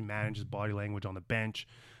teammates? How does he manage his body language on the bench?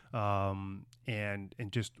 And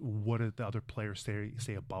just what do the other players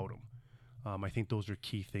say about him? I think those are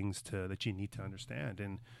key things that you need to understand.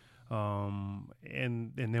 And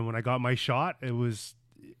then when I got my shot, it was,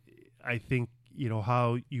 I think,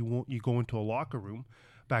 how you go into a locker room.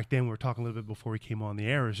 Back then, we were talking a little bit before we came on the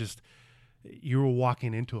air. It's just, you were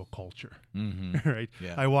walking into a culture, right?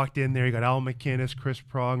 Yeah. I walked in there. You got Al McInnes, Chris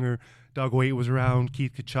Pronger, Doug Waite was around,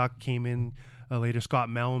 Keith Tkachuk came in later, Scott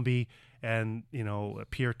Mellenby, and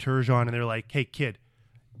Pierre Turgeon, and they're like, "Hey, kid,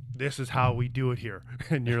 this is how we do it here."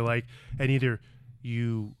 And you're like, and either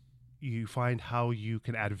you find how you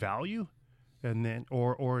can add value, and then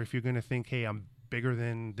or if you're going to think, "Hey, I'm bigger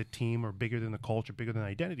than the team or bigger than the culture, bigger than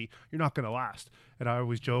identity," you're not going to last. And I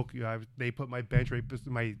always joke, they put my bench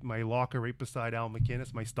my locker right beside Al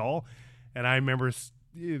McInnes, my stall. And I remember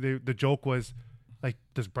the joke was like,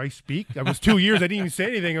 "Does Bryce speak?" I was 2 years. I didn't even say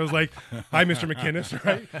anything. I was like, "Hi, Mr. McInnes,"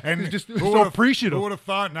 right? And just so appreciative. Who would have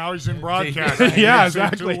thought? Now he's in broadcasting. Yeah,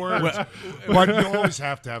 exactly. 2 words. But you always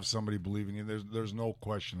have to have somebody believe in you. There's no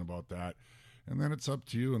question about that. And then it's up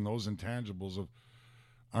to you and those intangibles of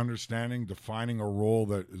understanding, defining a role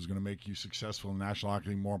that is going to make you successful in the National Hockey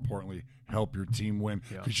League, more importantly, help your team win.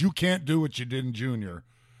 Because you can't do what you did in junior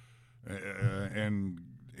and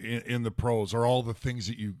in the pros, or all the things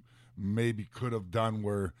that you maybe could have done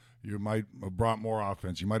where you might have brought more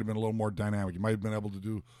offense. You might have been a little more dynamic. You might have been able to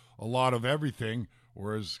do a lot of everything,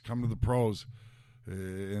 whereas come to the pros,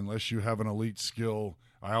 unless you have an elite skill.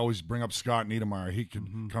 I always bring up Scott Niedermayer. He could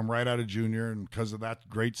come right out of junior, and because of that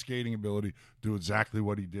great skating ability, do exactly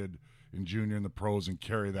what he did in junior in the pros and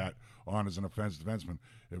carry that on as an offensive defenseman.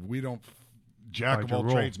 If we don't, jack of all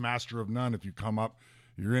trades, master of none, if you come up,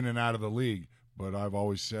 you're in and out of the league. But I've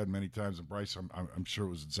always said many times, and Bryce, I'm sure it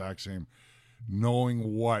was the exact same,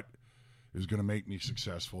 knowing what is going to make me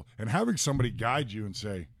successful and having somebody guide you and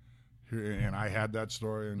say, here, and I had that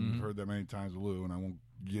story and heard that many times with Lou, and I won't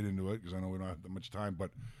get into it because I know we don't have that much time,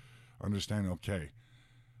 but understanding, okay,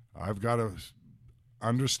 I've got to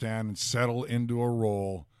understand and settle into a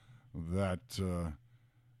role that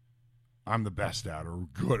I'm the best at or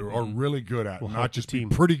good or really good at, Will not help the just be team.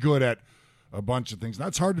 pretty good at a bunch of things.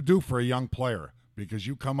 That's hard to do for a young player because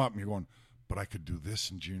you come up and you're going, but I could do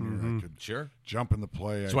this in junior. I could Sure. jump in the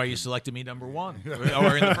play. That's why you selected me number 1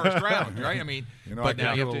 or in the first round, right? I mean, but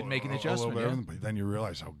now you have to make an adjustment. Yeah. But then you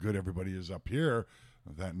realize how good everybody is up here.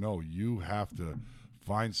 That no, you have to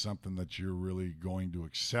find something that you're really going to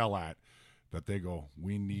excel at. That they go,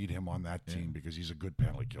 we need him on that team because he's a good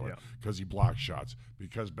penalty killer, because he blocks shots,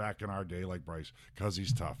 because back in our day, like Bryce, because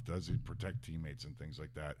he's tough, does he protect teammates and things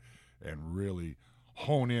like that, and really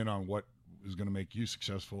hone in on what is going to make you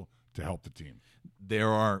successful to help the team. There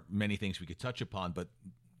are many things we could touch upon, but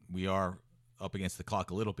we are up against the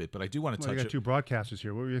clock a little bit. But I do want to touch. You got 2 broadcasters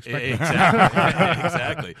here. What were you expecting?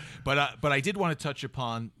 Exactly. But I did want to touch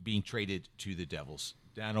upon being traded to the Devils.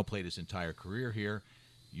 Dano played his entire career here.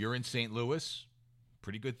 You're in St. Louis.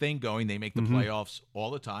 Pretty good thing going. They make the playoffs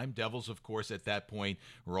all the time. Devils, of course, at that point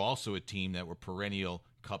were also a team that were perennial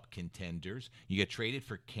cup contenders. You get traded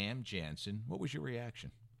for Cam Janssen. What was your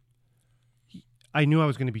reaction? I knew I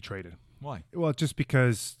was going to be traded. Why? Well, just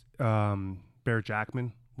because Bear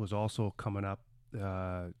Jackman was also coming up.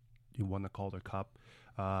 He won the Calder Cup.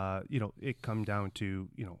 It come down to,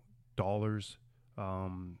 dollars.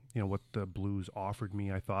 What the Blues offered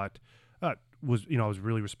me, I thought was, I was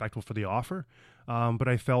really respectful for the offer. But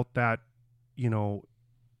I felt that,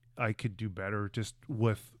 I could do better just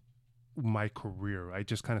with my career. I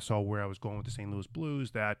just kind of saw where I was going with the St. Louis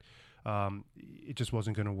Blues, that it just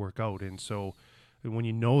wasn't going to work out. And so when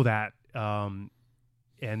you know that, and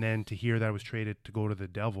then to hear that I was traded to go to the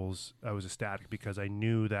Devils, I was ecstatic because I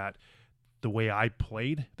knew that the way I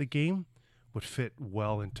played the game would fit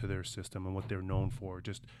well into their system and what they're known for.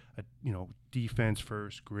 Just, defense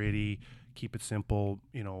first, gritty, keep it simple,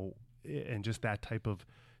 and just that type of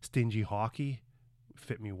stingy hockey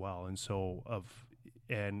fit me well. And so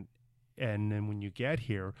and then when you get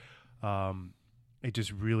here, I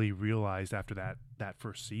just really realized after that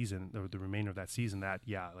first season, or the remainder of that season, that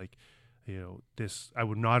this I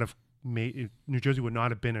would not have made. New Jersey would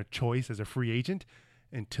not have been a choice as a free agent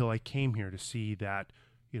until I came here to see that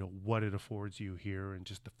what it affords you here, and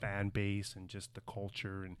just the fan base and just the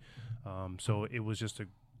culture, and so it was just a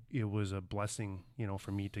blessing,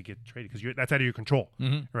 for me to get traded, because that's out of your control,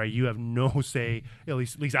 right? You have no say. At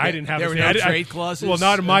least I didn't have. There were no trade clauses. Well,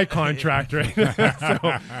 not in my contract, right?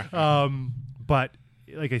 But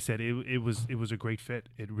like I said, it was a great fit.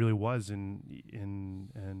 It really was, and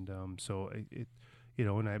so it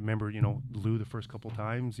and I remember Lou the first couple of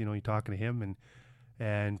times, you talking to him,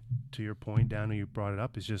 and to your point, Dano, you brought it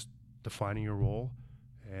up, is just defining your role.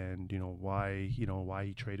 And why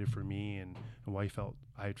he traded for me, and why he felt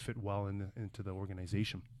I'd fit well into the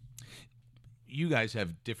organization. You guys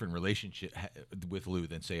have different relationship with Lou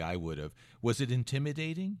than say I would have. Was it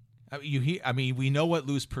intimidating? We know what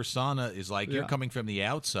Lou's persona is like. You're coming from the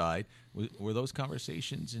outside. Were those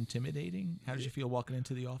conversations intimidating? How did you feel walking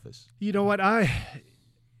into the office? You know what, I'm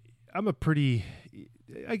a pretty.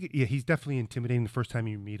 He's definitely intimidating the first time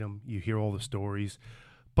you meet him. You hear all the stories.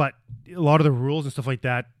 But a lot of the rules and stuff like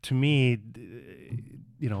that, to me,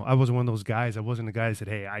 I wasn't one of those guys. I wasn't the guy that said,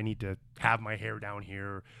 hey, I need to have my hair down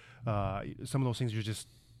here. Some of those things are just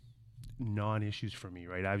non-issues for me,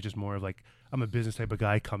 right? I was just more of like, I'm a business type of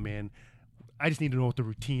guy, come in. I just need to know what the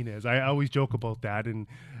routine is. I always joke about that. And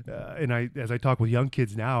as I talk with young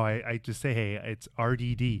kids now, I just say, hey, it's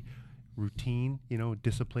RDD, routine,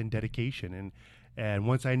 discipline, dedication. And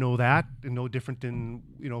once I know that, and no different than,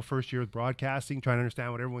 first year with broadcasting, trying to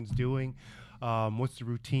understand what everyone's doing, what's the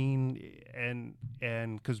routine, and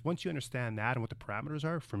because once you understand that and what the parameters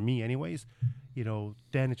are, for me anyways,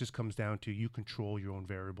 then it just comes down to you control your own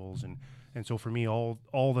variables. And so for me,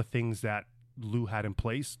 all the things that Lou had in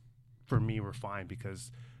place, for me, were fine,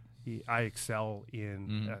 because I excel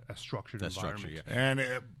in a structured environment. Structure, yeah.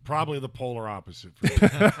 And probably the polar opposite for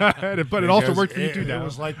me. But it also worked for you too, now. It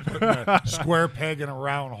was like putting a square peg in a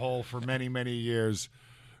round hole for many, many years.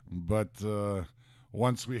 But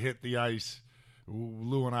once we hit the ice,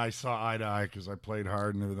 Lou and I saw eye to eye, because I played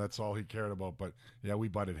hard, and that's all he cared about. But, yeah, we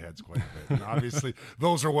butted heads quite a bit. And obviously,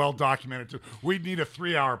 those are well documented, too. We'd need a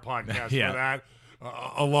 3-hour podcast for that.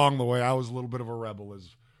 Along the way, I was a little bit of a rebel, as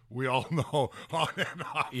we all know, on and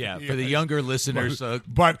off. Yeah, for the younger listeners,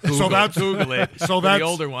 but Google, so that's Google it. So for that's the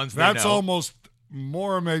older ones. That's almost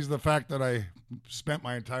more amazing, the fact that I spent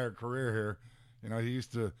my entire career here. He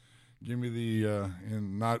used to give me the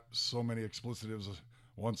in not so many explicitives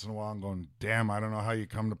once in a while. I'm going, damn, I don't know how you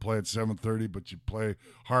come to play at 7:30, but you play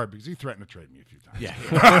hard, because he threatened to trade me a few times. Yeah.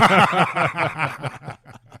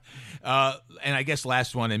 And I guess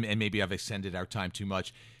last one, and maybe I've extended our time too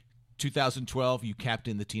much. 2012, you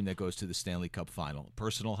captained the team that goes to the Stanley Cup final.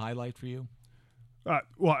 Personal highlight for you?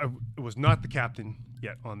 Well, it was not the captain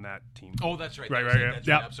yet on that team. Oh, that's right. Right. That's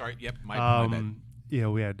right. I'm sorry. Yep. My bad. Yeah,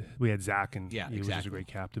 we had Zach, and he was a great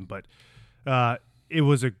captain. But it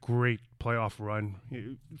was a great playoff run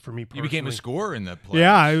for me personally. You became a scorer in the playoffs.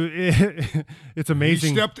 Yeah, it's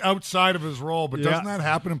amazing. He stepped outside of his role, but doesn't that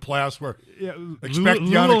happen in playoffs where expect the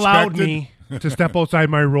Lou unexpected? allowed me to step outside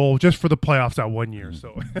my role just for the playoffs that 1 year.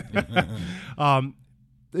 So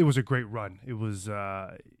it was a great run. It was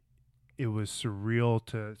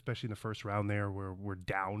surreal especially in the first round there where we're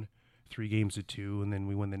down 3-2, and then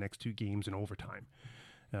we win the next 2 games in overtime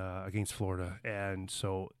against Florida. And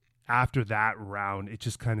so after that round, it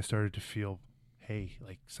just kind of started to feel, hey,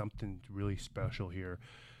 like something really special here.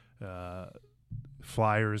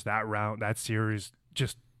 Flyers, that round, that series,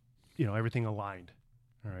 just, everything aligned.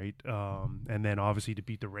 All right. And then obviously to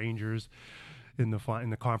beat the Rangers in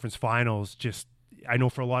the conference finals, just, I know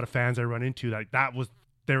for a lot of fans I run into, that was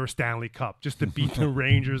their Stanley Cup, just to beat the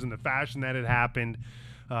Rangers in the fashion that it happened.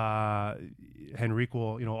 Henrique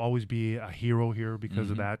will, always be a hero here because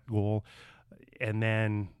of that goal. And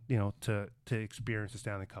then, to experience the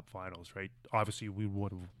Stanley Cup finals, right? Obviously, we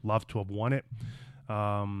would have loved to have won it.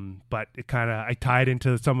 But it I tied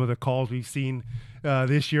into some of the calls we've seen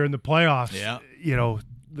this year in the playoffs. Yeah.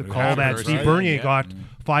 The call that Steve Bernier got,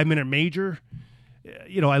 5-minute major.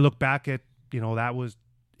 I look back at, that was,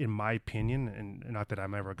 in my opinion, and not that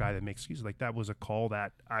I'm ever a guy that makes excuses, like that was a call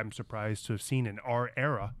that I'm surprised to have seen in our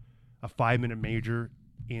era, a 5-minute major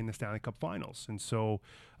in the Stanley Cup finals. And so,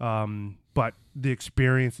 but the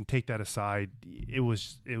experience, and take that aside, it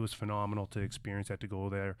was phenomenal to experience that, to go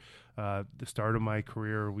there. The start of my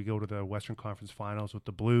career, we go to the Western Conference finals with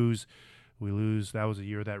the Blues. We lose. That was a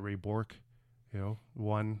year that Ray Bourque,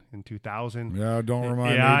 won in 2000. Yeah, don't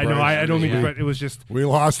remind me. Yeah, I know. I don't mean, but it was just, we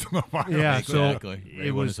lost in the final. yeah. Exactly.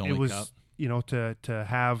 So it was to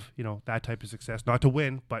have that type of success, not to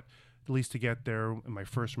win, but at least to get there in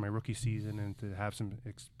my rookie season, and to have some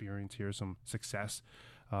experience here, some success,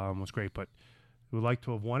 was great. But we would like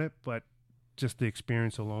to have won it, but just the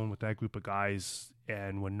experience alone with that group of guys,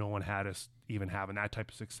 and when no one had us even having that type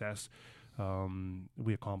of success,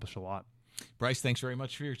 we accomplished a lot. Bryce, thanks very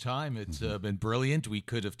much for your time. It's been brilliant. We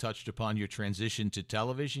could have touched upon your transition to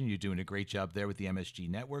television. You're doing a great job there with the MSG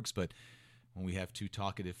networks, but when we have 2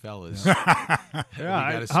 talkative fellas,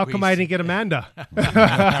 how come I didn't get Amanda?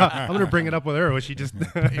 I'm going to bring it up with her. Was she just?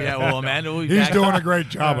 Yeah, well, Amanda will be He's back. doing a great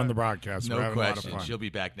job on the broadcast. No question. She'll be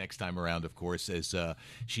back next time around, of course, as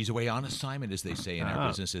she's away on assignment, as they say in our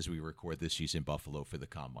business as we record this. She's in Buffalo for the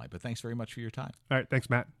Combine. But thanks very much for your time. All right. Thanks,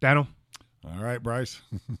 Matt. Dano. All right, Bryce.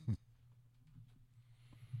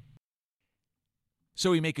 So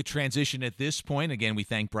we make a transition at this point. Again, we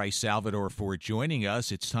thank Bryce Salvador for joining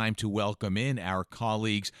us. It's time to welcome in our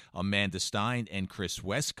colleagues Amanda Stein and Chris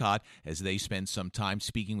Westcott as they spend some time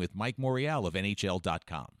speaking with Mike Morial of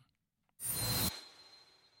NHL.com.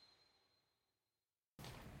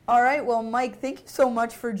 All right. Well, Mike, thank you so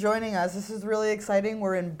much for joining us. This is really exciting.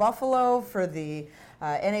 We're in Buffalo for the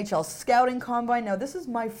NHL Scouting Combine. Now, this is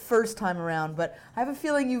my first time around, but I have a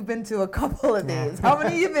feeling you've been to a couple of these. How many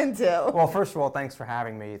have you been to? Well, first of all, thanks for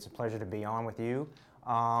having me. It's a pleasure to be on with you.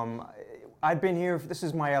 I've been here, this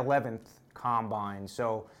is my 11th Combine.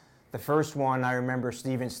 So the first one, I remember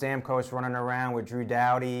Steven Stamkos running around with Drew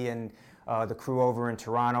Doughty and the crew over in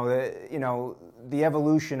Toronto. The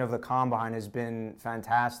evolution of the Combine has been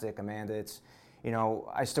fantastic, Amanda. It's,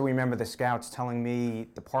 I still remember the scouts telling me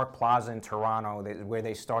the Park Plaza in Toronto, where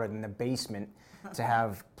they started in the basement, to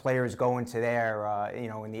have players go into there,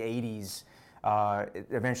 in the 80s. It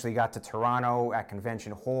eventually got to Toronto at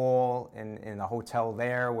Convention Hall, in the hotel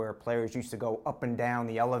there, where players used to go up and down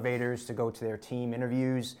the elevators to go to their team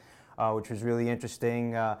interviews, which was really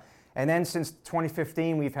interesting. And then since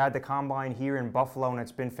 2015, we've had the Combine here in Buffalo, and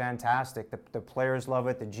it's been fantastic. The players love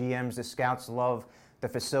it, the GMs, the scouts love the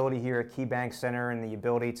facility here at KeyBank Center and the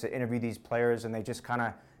ability to interview these players, and they just kind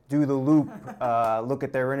of do the loop, look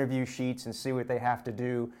at their interview sheets and see what they have to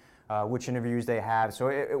do, which interviews they have. So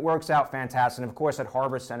it works out fantastic. And of course at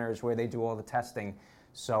Harbor Center is where they do all the testing.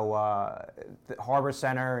 So the Harbor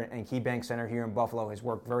Center and KeyBank Center here in Buffalo has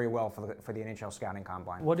worked very well for the NHL Scouting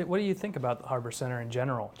Combine. What do you think about the Harbor Center in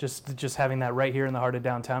general? Just having that right here in the heart of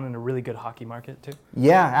downtown and a really good hockey market too?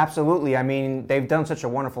 Yeah, absolutely. I mean, they've done such a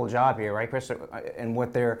wonderful job here, right, Chris? And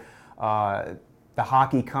what they're, the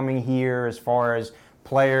hockey coming here as far as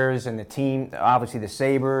players and the team, obviously the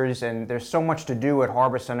Sabres, and there's so much to do at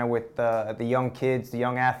Harbor Center with the young kids, the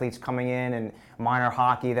young athletes coming in, and minor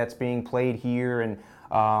hockey that's being played here. And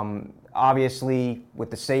obviously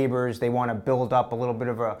with the Sabres, they want to build up a little bit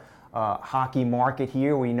of hockey market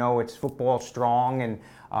here. We know it's football strong, and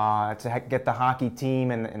to get the hockey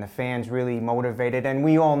team and the fans really motivated. And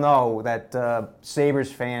we all know that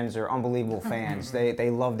Sabres fans are unbelievable fans. They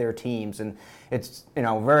love their teams, and it's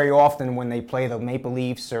very often when they play the Maple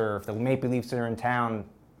Leafs, or if the Maple Leafs are in town,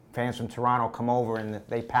 fans from Toronto come over and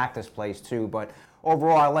they pack this place too. But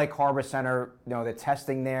overall, I like Harbor Center. The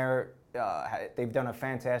testing there, they've done a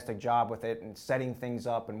fantastic job with it and setting things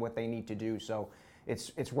up and what they need to do. So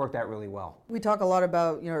it's worked out really well. We talk a lot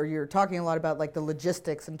about, you're talking a lot about like the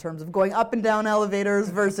logistics in terms of going up and down elevators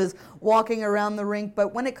versus walking around the rink.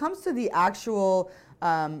 But when it comes to the actual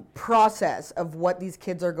process of what these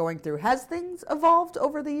kids are going through, has things evolved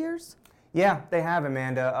over the years? Yeah, they have,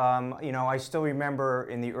 Amanda. I still remember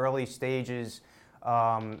in the early stages,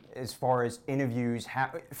 as far as interviews.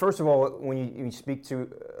 First of all, when you speak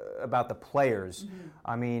about the players,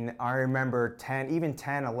 I mean, I remember 10,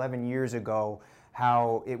 11 years ago,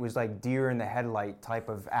 how it was like deer in the headlight type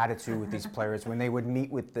of attitude with these players when they would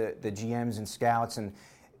meet with the GMs and scouts, and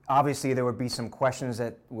obviously there would be some questions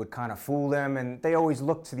that would kind of fool them, and they always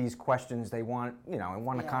look to these questions. They want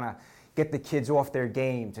to kind of get the kids off their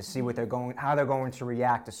game to see how they're going to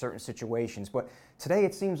react to certain situations. But today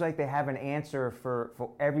it seems like they have an answer for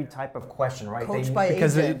every type of question, right? Coached by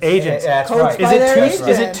because agents. Agents. That's Coached right. by their agents.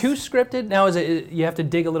 Is it too scripted? Now you have to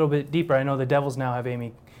dig a little bit deeper. I know the Devils now have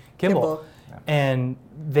Amy Kimball. And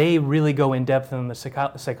they really go in depth in the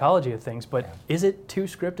psychology of things. But is it too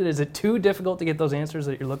scripted? Is it too difficult to get those answers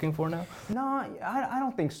that you're looking for now? No, I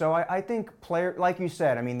don't think so. I think like you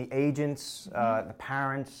said, I mean, the agents, the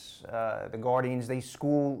parents, the guardians, they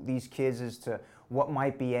school these kids as to what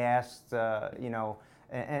might be asked,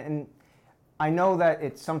 and I know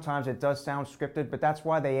that sometimes it does sound scripted, but that's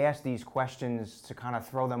why they ask these questions, to kind of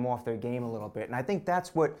throw them off their game a little bit. And I think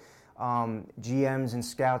that's what GMs and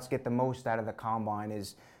scouts get the most out of the combine,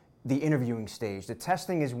 is the interviewing stage. The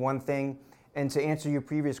testing is one thing, and to answer your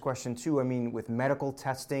previous question too, I mean, with medical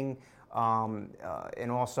testing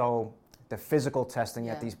and also the physical testing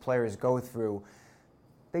that these players go through,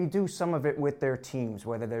 they do some of it with their teams,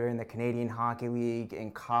 whether they're in the Canadian Hockey League, in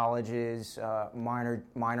colleges,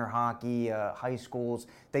 minor hockey, high schools.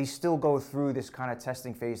 They still go through this kind of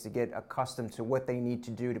testing phase to get accustomed to what they need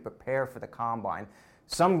to do to prepare for the combine.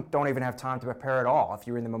 Some don't even have time to prepare at all. If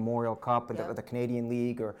you're in the Memorial Cup or the Canadian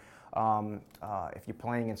League, or if you're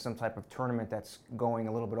playing in some type of tournament that's going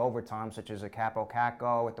a little bit overtime, such as a Capo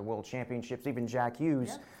Caco at the World Championships, even Jack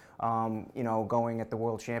Hughes, going at the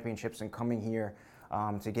World Championships and coming here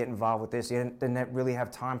to get involved with this. He didn't really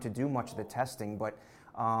have time to do much of the testing. But,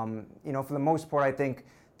 for the most part, I think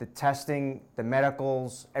the testing, the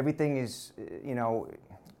medicals, everything is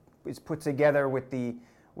put together with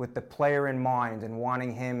the player in mind, and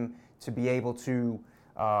wanting him to be able to,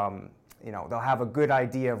 they'll have a good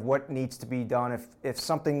idea of what needs to be done. If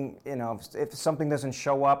something doesn't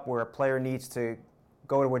show up where a player needs to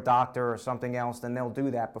go to a doctor or something else, then they'll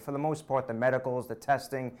do that. But for the most part, the medicals, the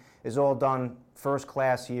testing is all done first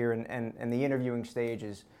class here, and the interviewing stage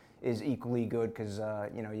is equally good, because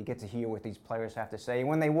you get to hear what these players have to say. And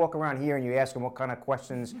when they walk around here and you ask them what kind of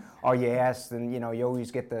questions are you asked, and you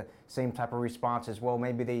always get the same type of responses. Well,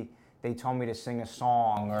 maybe they told me to sing a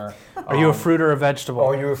song, or are you a fruit or a vegetable?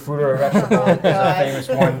 Are you a fruit or a vegetable?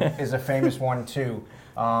 is a famous one too.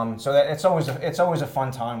 So that it's always a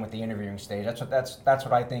fun time with the interviewing stage. That's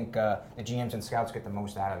what I think the GMs and scouts get the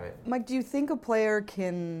most out of it. Mike, do you think a player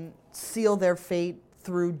can seal their fate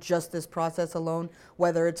through just this process alone,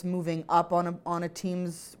 whether it's moving up on a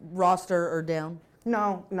team's roster or down?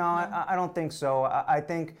 No, I don't think so. I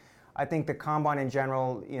think the combine in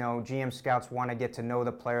general, GM scouts want to get to know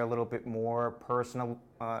the player a little bit more, personal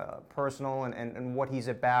and what he's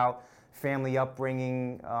about, family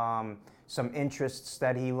upbringing, some interests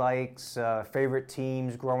that he likes, favorite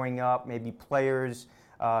teams growing up, maybe players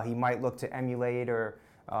he might look to emulate or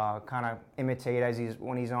kind of imitate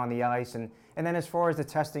when he's on the ice. And then as far as the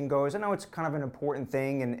testing goes, I know it's kind of an important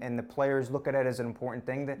thing, and the players look at it as an important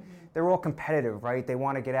thing. That they're all competitive, right? They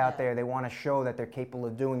want to get out there. They want to show that they're capable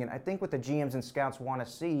of doing it. I think what the GMs and scouts want to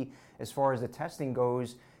see as far as the testing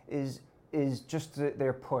goes is just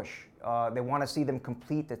their push. They want to see them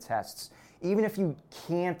complete the tests. Even if you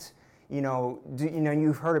can't,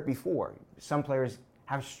 you've heard it before. Some players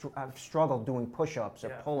have struggled doing push-ups or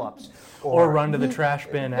pull-ups, or run to the trash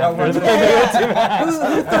bin after. Who threw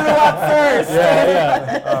up first?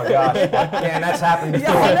 Oh gosh, and that's happened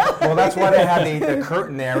before. Well, that's why they have the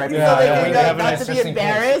curtain there, right? Not to be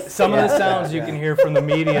embarrassed. Some of the sounds you can hear from the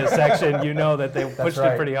media section, that they pushed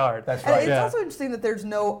it pretty hard. That's right. It's also interesting that there's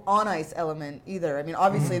no on-ice element either. I mean,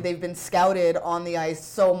 obviously they've been scouted on the ice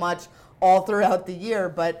so much all throughout the year,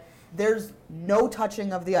 but there's no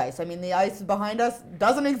touching of the ice. I mean, the ice behind us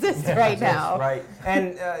doesn't exist right now. Right.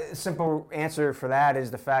 And simple answer for that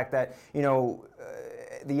is the fact that,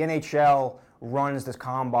 the NHL runs this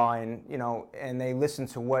combine, and they listen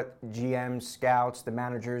to what GMs, scouts, the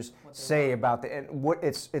managers say about and what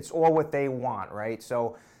it's all what they want, right?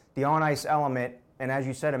 So the on-ice element, and as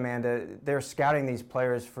you said, Amanda, they're scouting these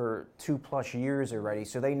players for 2+ years already,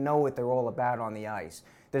 so they know what they're all about on the ice.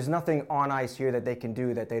 There's nothing on ice here that they can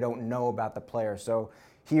do that they don't know about the player. So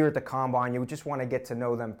here at the combine, you just want to get to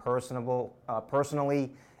know them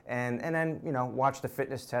personally, and then watch the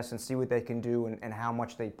fitness test and see what they can do and how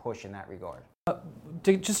much they push in that regard.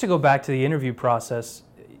 Just to go back to the interview process,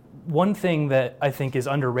 one thing that I think is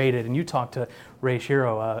underrated, and you talked to Ray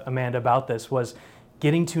Shero, Amanda, about this, was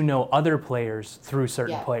getting to know other players through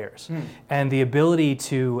certain players. And the ability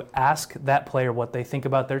to ask that player what they think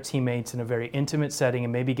about their teammates in a very intimate setting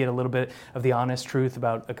and maybe get a little bit of the honest truth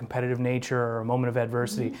about a competitive nature or a moment of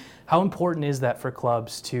adversity. How important is that for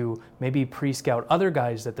clubs to maybe pre-scout other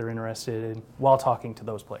guys that they're interested in while talking to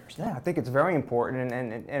those players? Yeah, I think it's very important,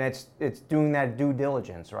 and it's doing that due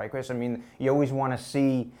diligence, right, Chris? I mean, you always want to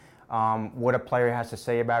see what a player has to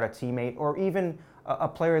say about a teammate or even a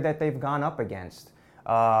player that they've gone up against.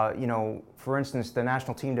 For instance, the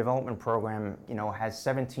National Team Development Program, has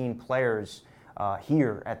 17 players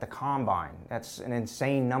here at the Combine. That's an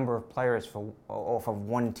insane number of players off of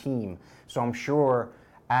one team. So I'm sure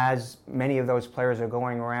as many of those players are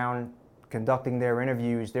going around conducting their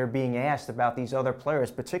interviews, they're being asked about these other players,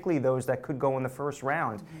 particularly those that could go in the first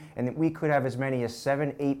round. And that we could have as many as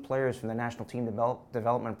 7-8 players from the National Team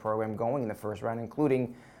Development Program going in the first round,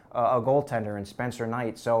 including a goaltender in Spencer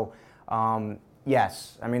Knight. So,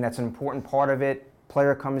 yes, I mean, that's an important part of it.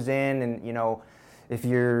 Player comes in and, if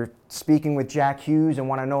you're speaking with Jack Hughes and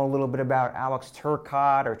want to know a little bit about Alex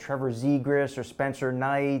Turcotte or Trevor Zegras or Spencer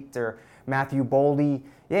Knight or Matthew Boldy,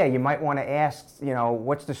 you might want to ask,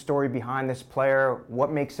 what's the story behind this player? What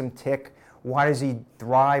makes him tick? Why does he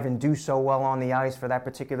thrive and do so well on the ice for that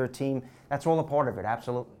particular team? That's all a part of it,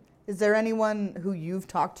 absolutely. Is there anyone who you've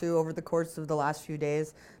talked to over the course of the last few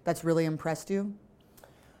days that's really impressed you?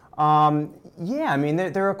 I mean,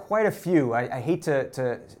 there are quite a few. I hate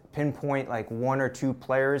to pinpoint like one or two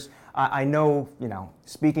players. I know,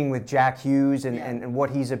 speaking with Jack Hughes and what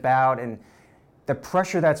he's about and the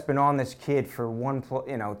pressure that's been on this kid for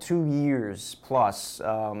 2 years plus,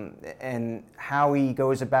 and how he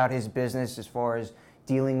goes about his business as far as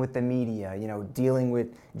dealing with the media, dealing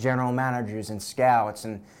with general managers and scouts,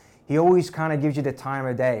 and he always kind of gives you the time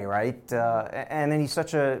of day, right? And then he's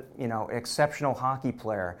such a exceptional hockey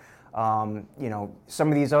player. Some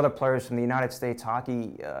of these other players from the United States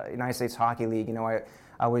Hockey League.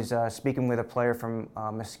 I was speaking with a player from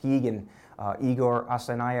Muskegon, Igor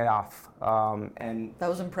Asanayev, and that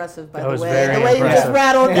was impressive. By the way, very the way you just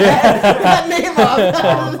rattled that name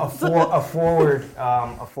off.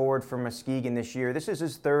 A forward from Muskegon this year. This is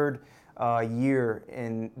his third year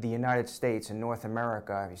in the United States, in North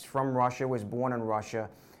America. He's from Russia, was born in Russia,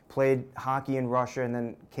 played hockey in Russia, and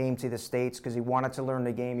then came to the States because he wanted to learn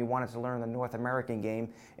the game. He wanted to learn the North American game,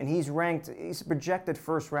 and he's a projected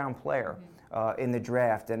first-round player in the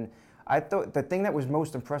draft. And I thought the thing that was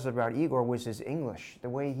most impressive about Igor was his English, the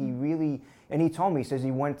way he really, and he told me, he says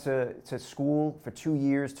he went to school for 2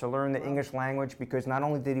 years to learn the English language because not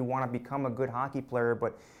only did he want to become a good hockey player,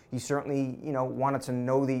 but he certainly, wanted to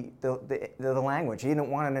know the language. He didn't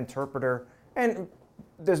want an interpreter, and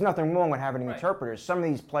there's nothing wrong with having interpreters. Some of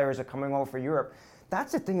these players are coming over for Europe.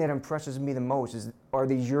 That's the thing that impresses me the most are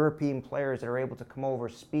these European players that are able to come over,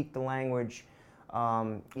 speak the language.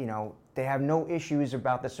 They have no issues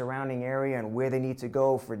about the surrounding area and where they need to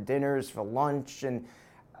go for dinners, for lunch. And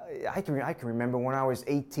I can remember when I was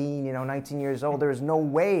 18, 19 years old, there was no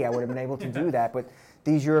way I would have been able to do that. But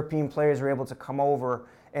these European players are able to come over,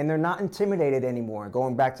 and they're not intimidated anymore.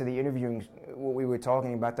 Going back to the interviewing, what we were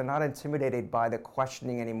talking about, they're not intimidated by the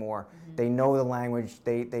questioning anymore. Mm-hmm. They know the language,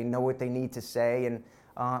 they know what they need to say, and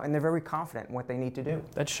they're very confident in what they need to do.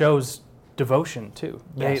 That shows devotion, too.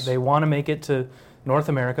 Yes. They want to make it to North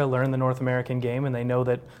America, learn the North American game, and they know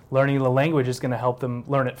that learning the language is going to help them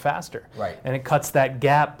learn it faster. Right. And it cuts that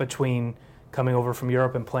gap between coming over from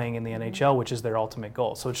Europe and playing in the NHL, which is their ultimate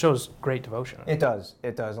goal. So it shows great devotion. It does.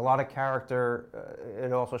 A lot of character.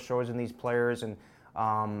 It also shows in these players, and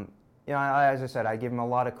as I said, I give them a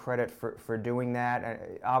lot of credit for doing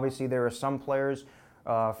that. Obviously, there are some players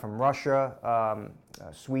from Russia,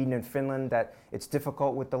 Sweden, and Finland that it's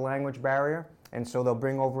difficult with the language barrier, and so they'll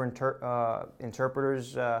bring over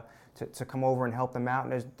interpreters to come over and help them out.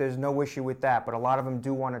 And there's no issue with that, but a lot of them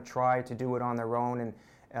do want to try to do it on their own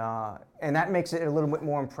And that makes it a little bit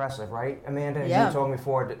more impressive, right? Amanda, Yeah. you told me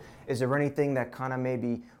before, is there anything that kind of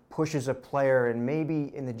maybe pushes a player and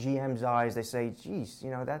maybe in the GM's eyes they say, geez,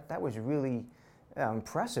 that was really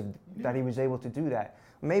impressive that he was able to do that.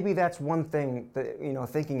 Maybe that's one thing that,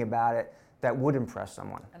 thinking about it, that would impress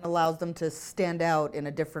someone. And allows them to stand out in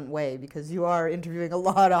a different way, because you are interviewing a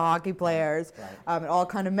lot of hockey players. Right. It all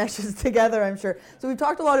kind of meshes together, I'm sure. So we've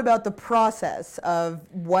talked a lot about the process of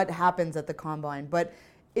what happens at the Combine, but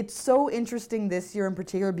it's so interesting this year in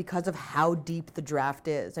particular because of how deep the draft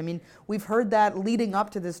is. I mean, we've heard that leading up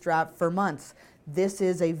to this draft for months. This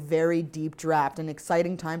is a very deep draft, an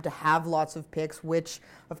exciting time to have lots of picks, which,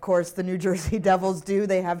 of course, the New Jersey Devils do.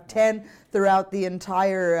 They have 10 throughout the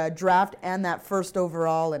entire draft and that first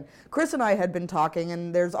overall. And Chris and I had been talking,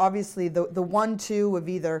 and there's obviously the 1-2 of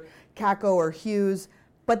either Kakko or Hughes.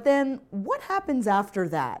 But then what happens after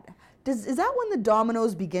that? Is that when the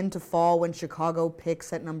dominoes begin to fall when Chicago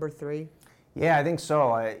picks at number 3? Yeah, I think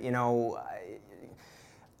so.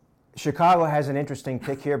 Chicago has an interesting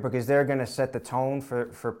pick here because they're going to set the tone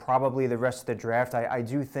for probably the rest of the draft. I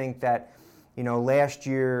do think that, last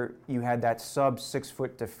year you had that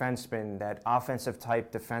sub-6-foot defenseman, that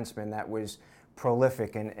offensive-type defenseman that was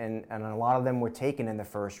prolific, and a lot of them were taken in the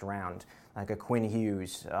first round, like a Quinn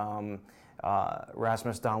Hughes.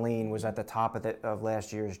 Rasmus Dahlin was at the top of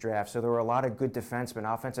last year's draft. So there were a lot of good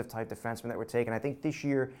defensemen, offensive-type defensemen that were taken. I think this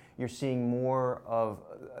year you're seeing more of,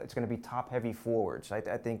 it's going to be top-heavy forwards. I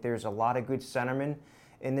think there's a lot of good centermen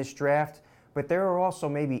in this draft, but there are also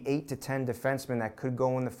maybe 8 to 10 defensemen that could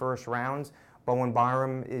go in the first round. Bowen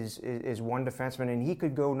Byram is one defenseman, and he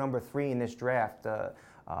could go number 3 in this draft.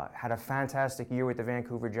 Had a fantastic year with the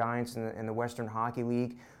Vancouver Giants in the Western Hockey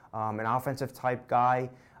League. An offensive-type guy.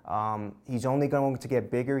 He's only going to get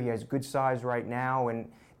bigger. He has good size right now,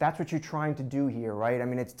 and that's what you're trying to do here, right? I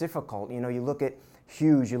mean, it's difficult. You look at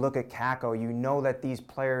Hughes, you look at Kakko, you know that these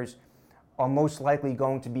players are most likely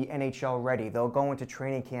going to be NHL ready. They'll go into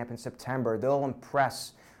training camp in September. They'll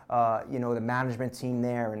impress, the management team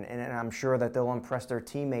there, and I'm sure that they'll impress their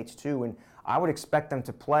teammates too. And I would expect them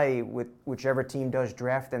to play with whichever team does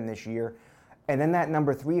draft them this year. And then that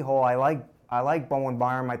number 3 hole, I like Bowen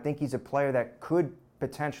Byram. I think he's a player that could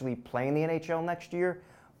potentially play in the NHL next year,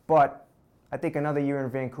 but I think another year in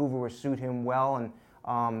Vancouver would suit him well.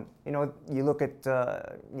 And you look at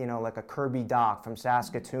like a Kirby Dach from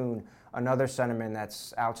Saskatoon, another centerman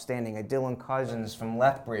that's outstanding, a Dylan Cousins from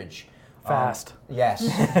Lethbridge. Fast. Yes,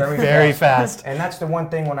 very very fast. And that's the one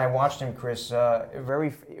thing when I watched him, Chris,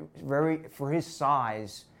 very for his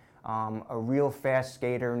size, a real fast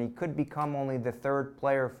skater, and he could become only the 3rd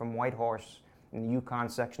player from Whitehorse in the Yukon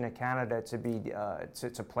section of Canada to be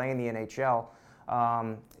to play in the NHL.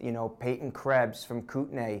 Peyton Krebs from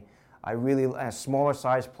Kootenay, a smaller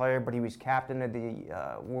size player, but he was captain of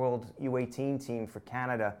the World U18 team for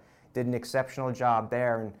Canada. Did an exceptional job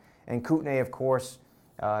there. And Kootenay, of course,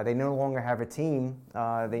 they no longer have a team.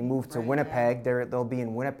 They moved to Winnipeg. They'll be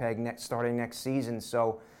in Winnipeg starting next season.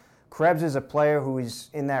 So Krebs is a player who is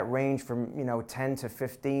in that range from 10 to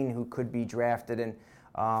 15 who could be drafted. And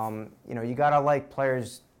you got to like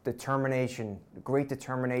players' determination, great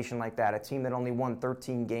determination like that. A team that only won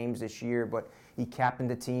 13 games this year, but he captained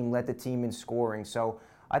the team, led the team in scoring. So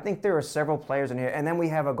I think there are several players in here. And then we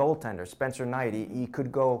have a goaltender, Spencer Knight. He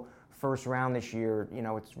could go first round this year.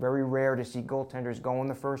 It's very rare to see goaltenders go in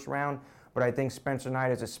the first round, but I think Spencer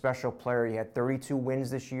Knight is a special player. He had 32 wins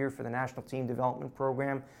this year for the National Team Development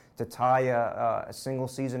Program to tie a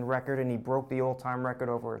single-season record, and he broke the all-time record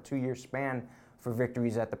over a 2-year span for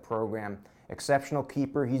victories at the program. Exceptional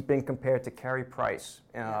keeper. He's been compared to Carey Price.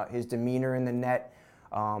 His demeanor in the net,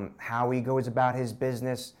 how he goes about his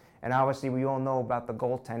business, and obviously we all know about the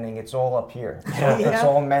goaltending. It's all up here. It's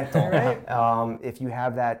all mental. Right. If you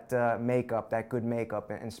have that makeup, that good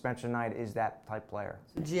makeup, and Spencer Knight is that type player.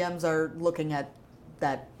 GMs are looking at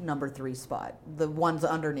that number 3 spot, the ones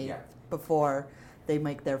underneath, before they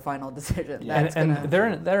make their final decision. And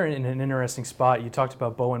they're in an interesting spot. You talked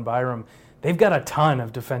about Bowen Byram. They've got a ton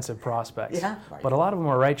of defensive prospects, but a lot of them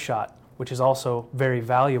are right shot, which is also very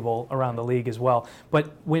valuable around the league as well.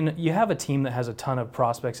 But when you have a team that has a ton of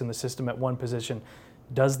prospects in the system at one position,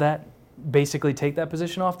 does that basically take that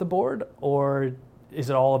position off the board, or is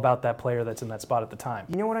it all about that player that's in that spot at the time?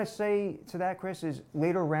 You know what I say to that, Chris, is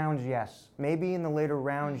later rounds, yes. Maybe in the later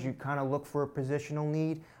rounds you kind of look for a positional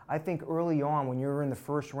need. I think early on when you're in the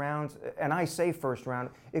first round, and I say first round,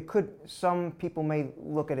 some people may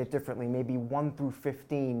look at it differently. Maybe 1 through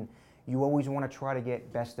 15, you always want to try to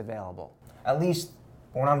get best available. At least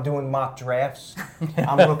when I'm doing mock drafts,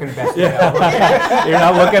 I'm looking best available. You're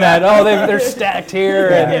not looking at, they're stacked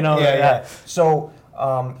here. So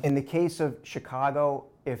In the case of Chicago,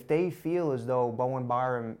 if they feel as though Bowen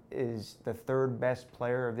Byram is the third best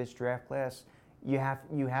player of this draft class, you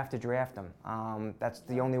have to draft him. That's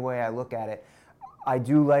the only way I look at it. I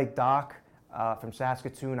do like Doc from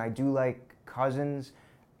Saskatoon. I do like Cousins.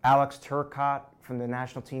 Alex Turcotte from the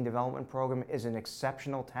National Team Development Program is an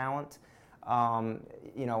exceptional talent. And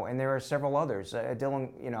there are several others.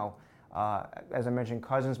 Dylan, as I mentioned,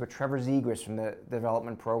 Cousins, but Trevor Zegras from the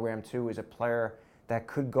development program too is a player that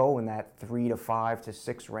could go in that 3 to 5 to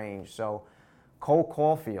 6 range. So Cole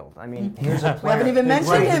Caulfield, I mean, here's a player. We haven't even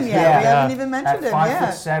mentioned him yet. Yeah. We haven't even mentioned him.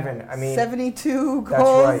 At 5'7", I mean, 72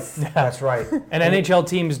 goals. That's right. And NHL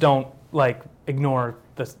teams don't ignore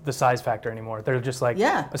the size factor anymore. They're just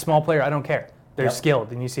a small player. I don't care. They're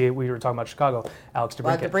skilled, and you see, we were talking about Chicago, Alex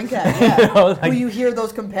DeBrincat. Yeah. Who you hear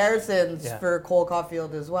those comparisons for Cole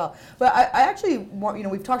Caulfield as well. But I actually want,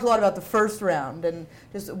 we've talked a lot about the first round, and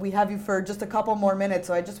we have you for just a couple more minutes,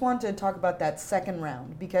 so I just want to talk about that second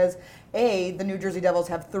round, because the New Jersey Devils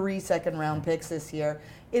have 3 second-round picks this year.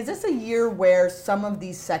 Is this a year where some of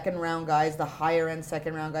these second-round guys, the higher-end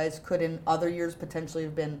second-round guys, could in other years potentially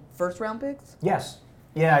have been first-round picks? Yes.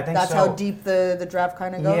 Yeah, I think that's so. How deep the draft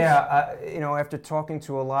kind of goes? Yeah, after talking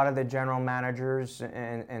to a lot of the general managers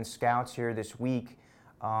and scouts here this week,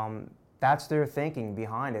 that's their thinking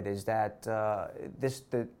behind it, is that the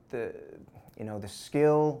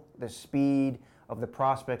skill, the speed of the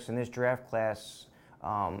prospects in this draft class,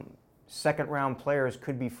 second-round players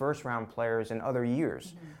could be first-round players in other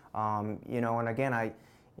years. Mm-hmm. And again, I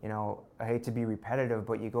hate to be repetitive,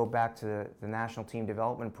 but you go back to the National Team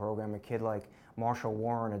Development Program, a kid like Marshall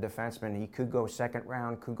Warren, a defenseman, he could go second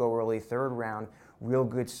round, could go early third round, real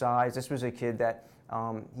good size. This was a kid that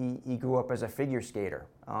he grew up as a figure skater,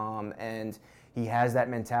 and he has that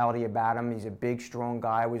mentality about him. He's a big, strong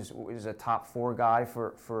guy, was a top 4 guy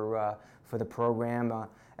for the program.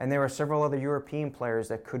 And there are several other European players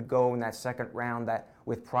that could go in that second round that,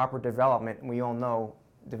 with proper development, and we all know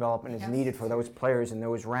development is needed for those players in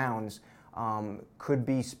those rounds, could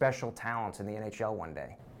be special talents in the NHL one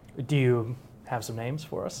day. Do you have some names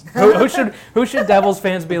for us? who should Devils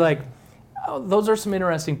fans be like, oh, those are some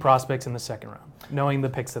interesting prospects in the second round, knowing the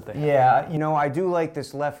picks that they have? Yeah, I do like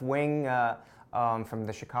this left wing from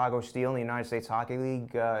the Chicago Steel in the United States Hockey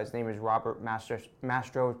League. His name is Robert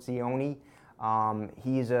Mastrozioni.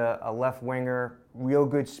 He's a left winger, real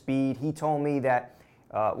good speed. He told me that,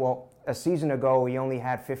 a season ago he only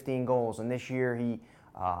had 15 goals, and this year he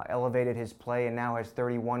elevated his play and now has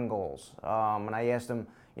 31 goals. And I asked him,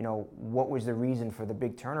 what was the reason for the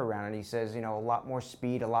big turnaround? And he says, a lot more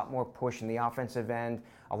speed, a lot more push in the offensive end,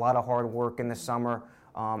 a lot of hard work in the summer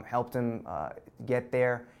helped him get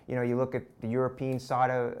there. You look at the European side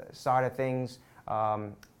of things.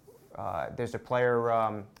 There's a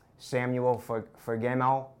player, Samuel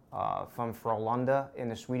Fergemel from Frölunda in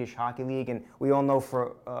the Swedish Hockey League, and we all know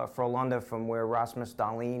Frölunda from where Rasmus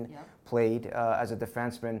Dahlin played as a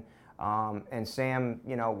defenseman. And Sam,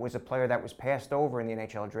 was a player that was passed over in the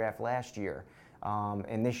NHL draft last year.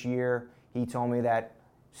 And this year, he told me that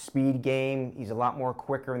speed game, he's a lot more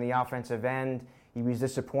quicker in the offensive end. He was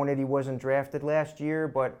disappointed he wasn't drafted last year,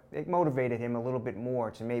 but it motivated him a little bit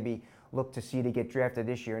more to maybe look to see to get drafted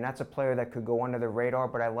this year. And that's a player that could go under the radar,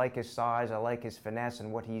 but I like his size, I like his finesse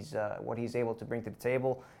and what he's able to bring to the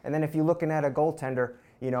table. And then if you're looking at a goaltender,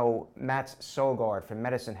 Mats Sogard from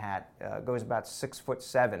Medicine Hat goes about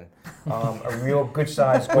 6'7", a real good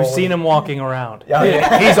sized goalie. We've seen him walking around.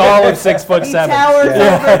 He's all of 6'7". He towers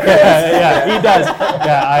over he does.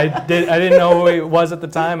 Yeah, I didn't know who he was at the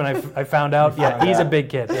time, and I found out. Yeah, he's a big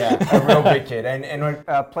kid. Yeah, a real big kid. And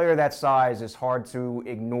a player that size is hard to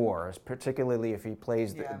ignore, particularly if he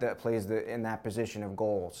plays in that position of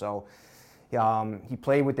goal. So. He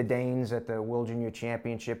played with the Danes at the World Junior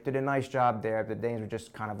Championship, did a nice job there. The Danes were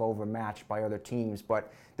just kind of overmatched by other teams.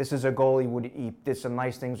 But this is a goalie, he did some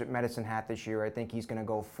nice things with Medicine Hat this year. I think he's going to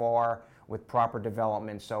go far with proper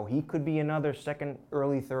development. So he could be another second,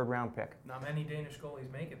 early third round pick. Not many Danish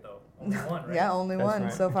goalies make it, though. Only one, right? Yeah, only That's one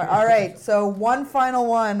right. so far. All right, so one final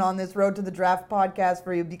one on this Road to the Draft podcast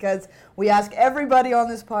for you, because we ask everybody on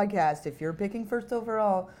this podcast, if you're picking first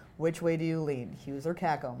overall, which way do you lean, Hughes or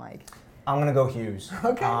Kakko, Mike? I'm going to go Hughes.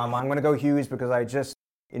 Okay. I'm going to go Hughes because I just,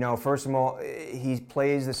 first of all, he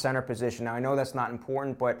plays the center position. Now, I know that's not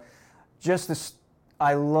important, but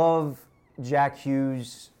I love Jack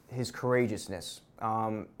Hughes, his courageousness.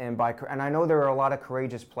 And I know there are a lot of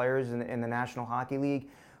courageous players in the National Hockey League,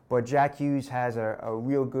 but Jack Hughes has a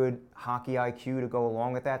real good hockey IQ to go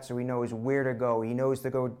along with that, so he knows where to go. He knows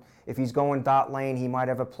to go, if he's going dot lane, he might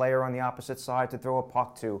have a player on the opposite side to throw a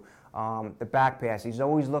puck to. the back pass. He's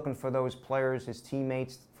always looking for those players, his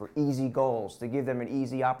teammates, for easy goals, to give them an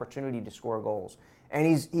easy opportunity to score goals. And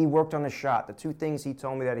he worked on the shot. The two things he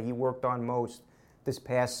told me that he worked on most this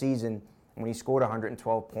past season when he scored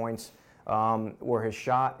 112 points were his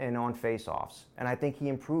shot and on face-offs. And I think he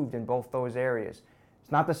improved in both those areas.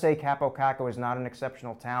 It's not to say Kaapo Kakko is not an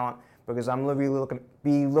exceptional talent, because I'm really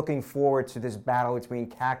looking forward to this battle between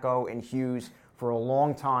Kakko and Hughes for a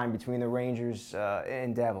long time between the Rangers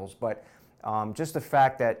and Devils. But just the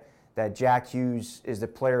fact that Jack Hughes is the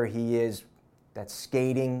player he is, that's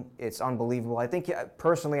skating, it's unbelievable. I think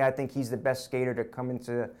he's the best skater to come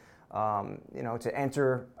into, to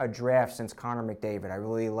enter a draft since Connor McDavid. I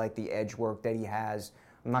really like the edge work that he has.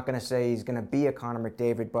 I'm not going to say he's going to be a Connor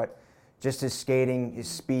McDavid, but just his skating, his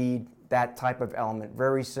speed, that type of element,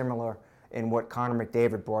 very similar in what Connor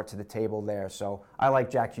McDavid brought to the table there. So I like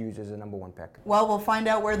Jack Hughes as a number one pick. Well, we'll find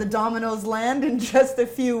out where the dominoes land in just a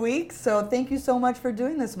few weeks. So thank you so much for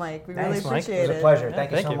doing this, Mike. We really appreciate it. It was a pleasure. Yeah,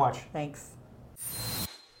 thank you so much. Thanks.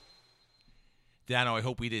 Dano, I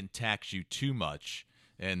hope we didn't tax you too much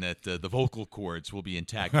and that the vocal cords will be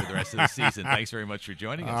intact for the rest of the season. Thanks very much for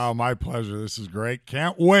joining us. Oh, my pleasure. This is great.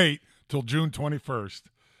 Can't wait till June 21st.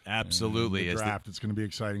 Absolutely. The draft. It's going to be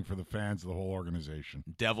exciting for the fans of the whole organization.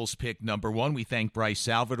 Devils pick number 1. We thank Bryce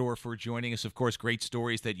Salvador for joining us. Of course, great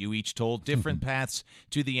stories that you each told. Different paths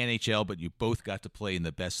to the NHL, but you both got to play in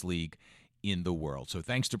the best league in the world. So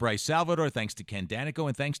thanks to Bryce Salvador, thanks to Ken Danico,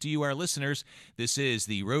 and thanks to you, our listeners. This is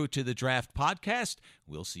the Road to the Draft podcast.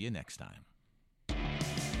 We'll see you next time.